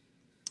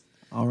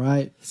 All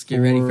right. Let's get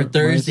ready for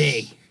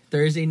Thursday.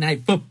 Thursday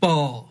night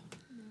football.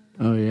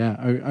 Oh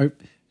yeah,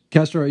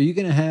 Castro, are you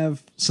gonna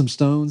have some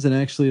stones and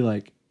actually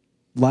like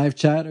live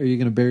chat, or are you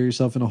gonna bury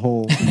yourself in a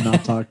hole and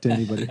not talk to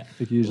anybody like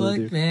you usually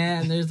Look, do?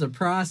 man, there's a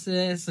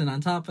process, and on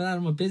top of that,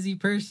 I'm a busy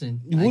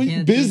person. I What?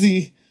 can't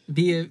Busy.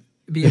 just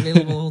be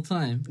available the whole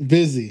time.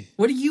 Busy.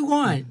 What do you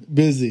want?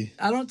 Busy.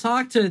 I don't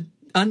talk to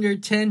under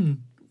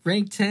 10,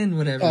 rank 10,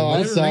 whatever. Oh,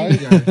 I'm whatever sorry.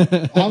 rank you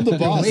are. I'm the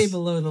boss. way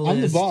below the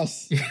I'm the list.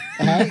 boss.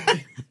 All right?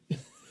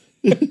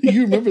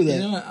 You remember that. You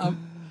know what?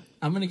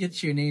 I'm gonna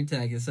get you a name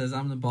tag that says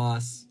I'm the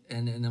boss,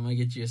 and I'm gonna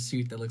get you a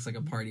suit that looks like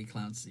a party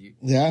clown suit.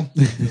 Yeah.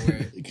 You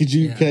wear it. Could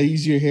you? Yeah. Can I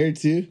use your hair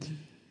too?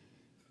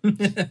 You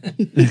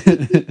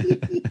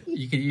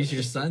could use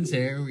your son's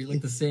hair. We look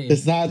the same.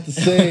 It's not the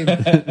same.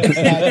 It's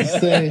not the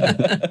same.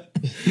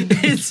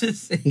 It's the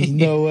same. There's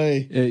no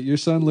way. Yeah, your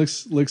son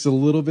looks a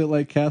little bit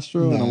like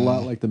Castro and a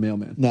lot like the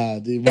mailman. Nah,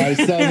 dude. My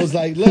son was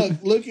like,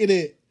 look at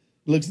it.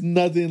 Looks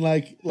nothing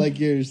like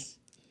yours.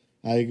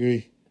 I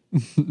agree.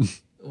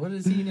 What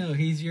does he know?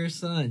 He's your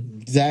son.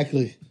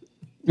 Exactly.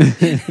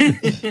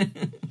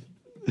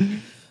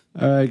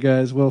 All right,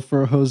 guys. Well,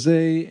 for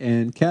Jose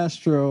and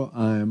Castro,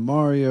 I'm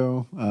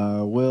Mario.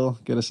 Will,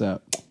 get us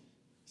out.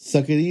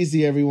 Suck it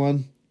easy,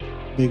 everyone.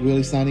 Big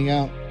Willie signing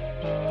out.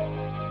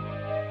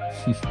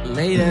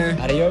 Later.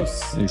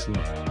 Adios. Thanks,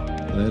 Will.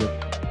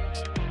 Later.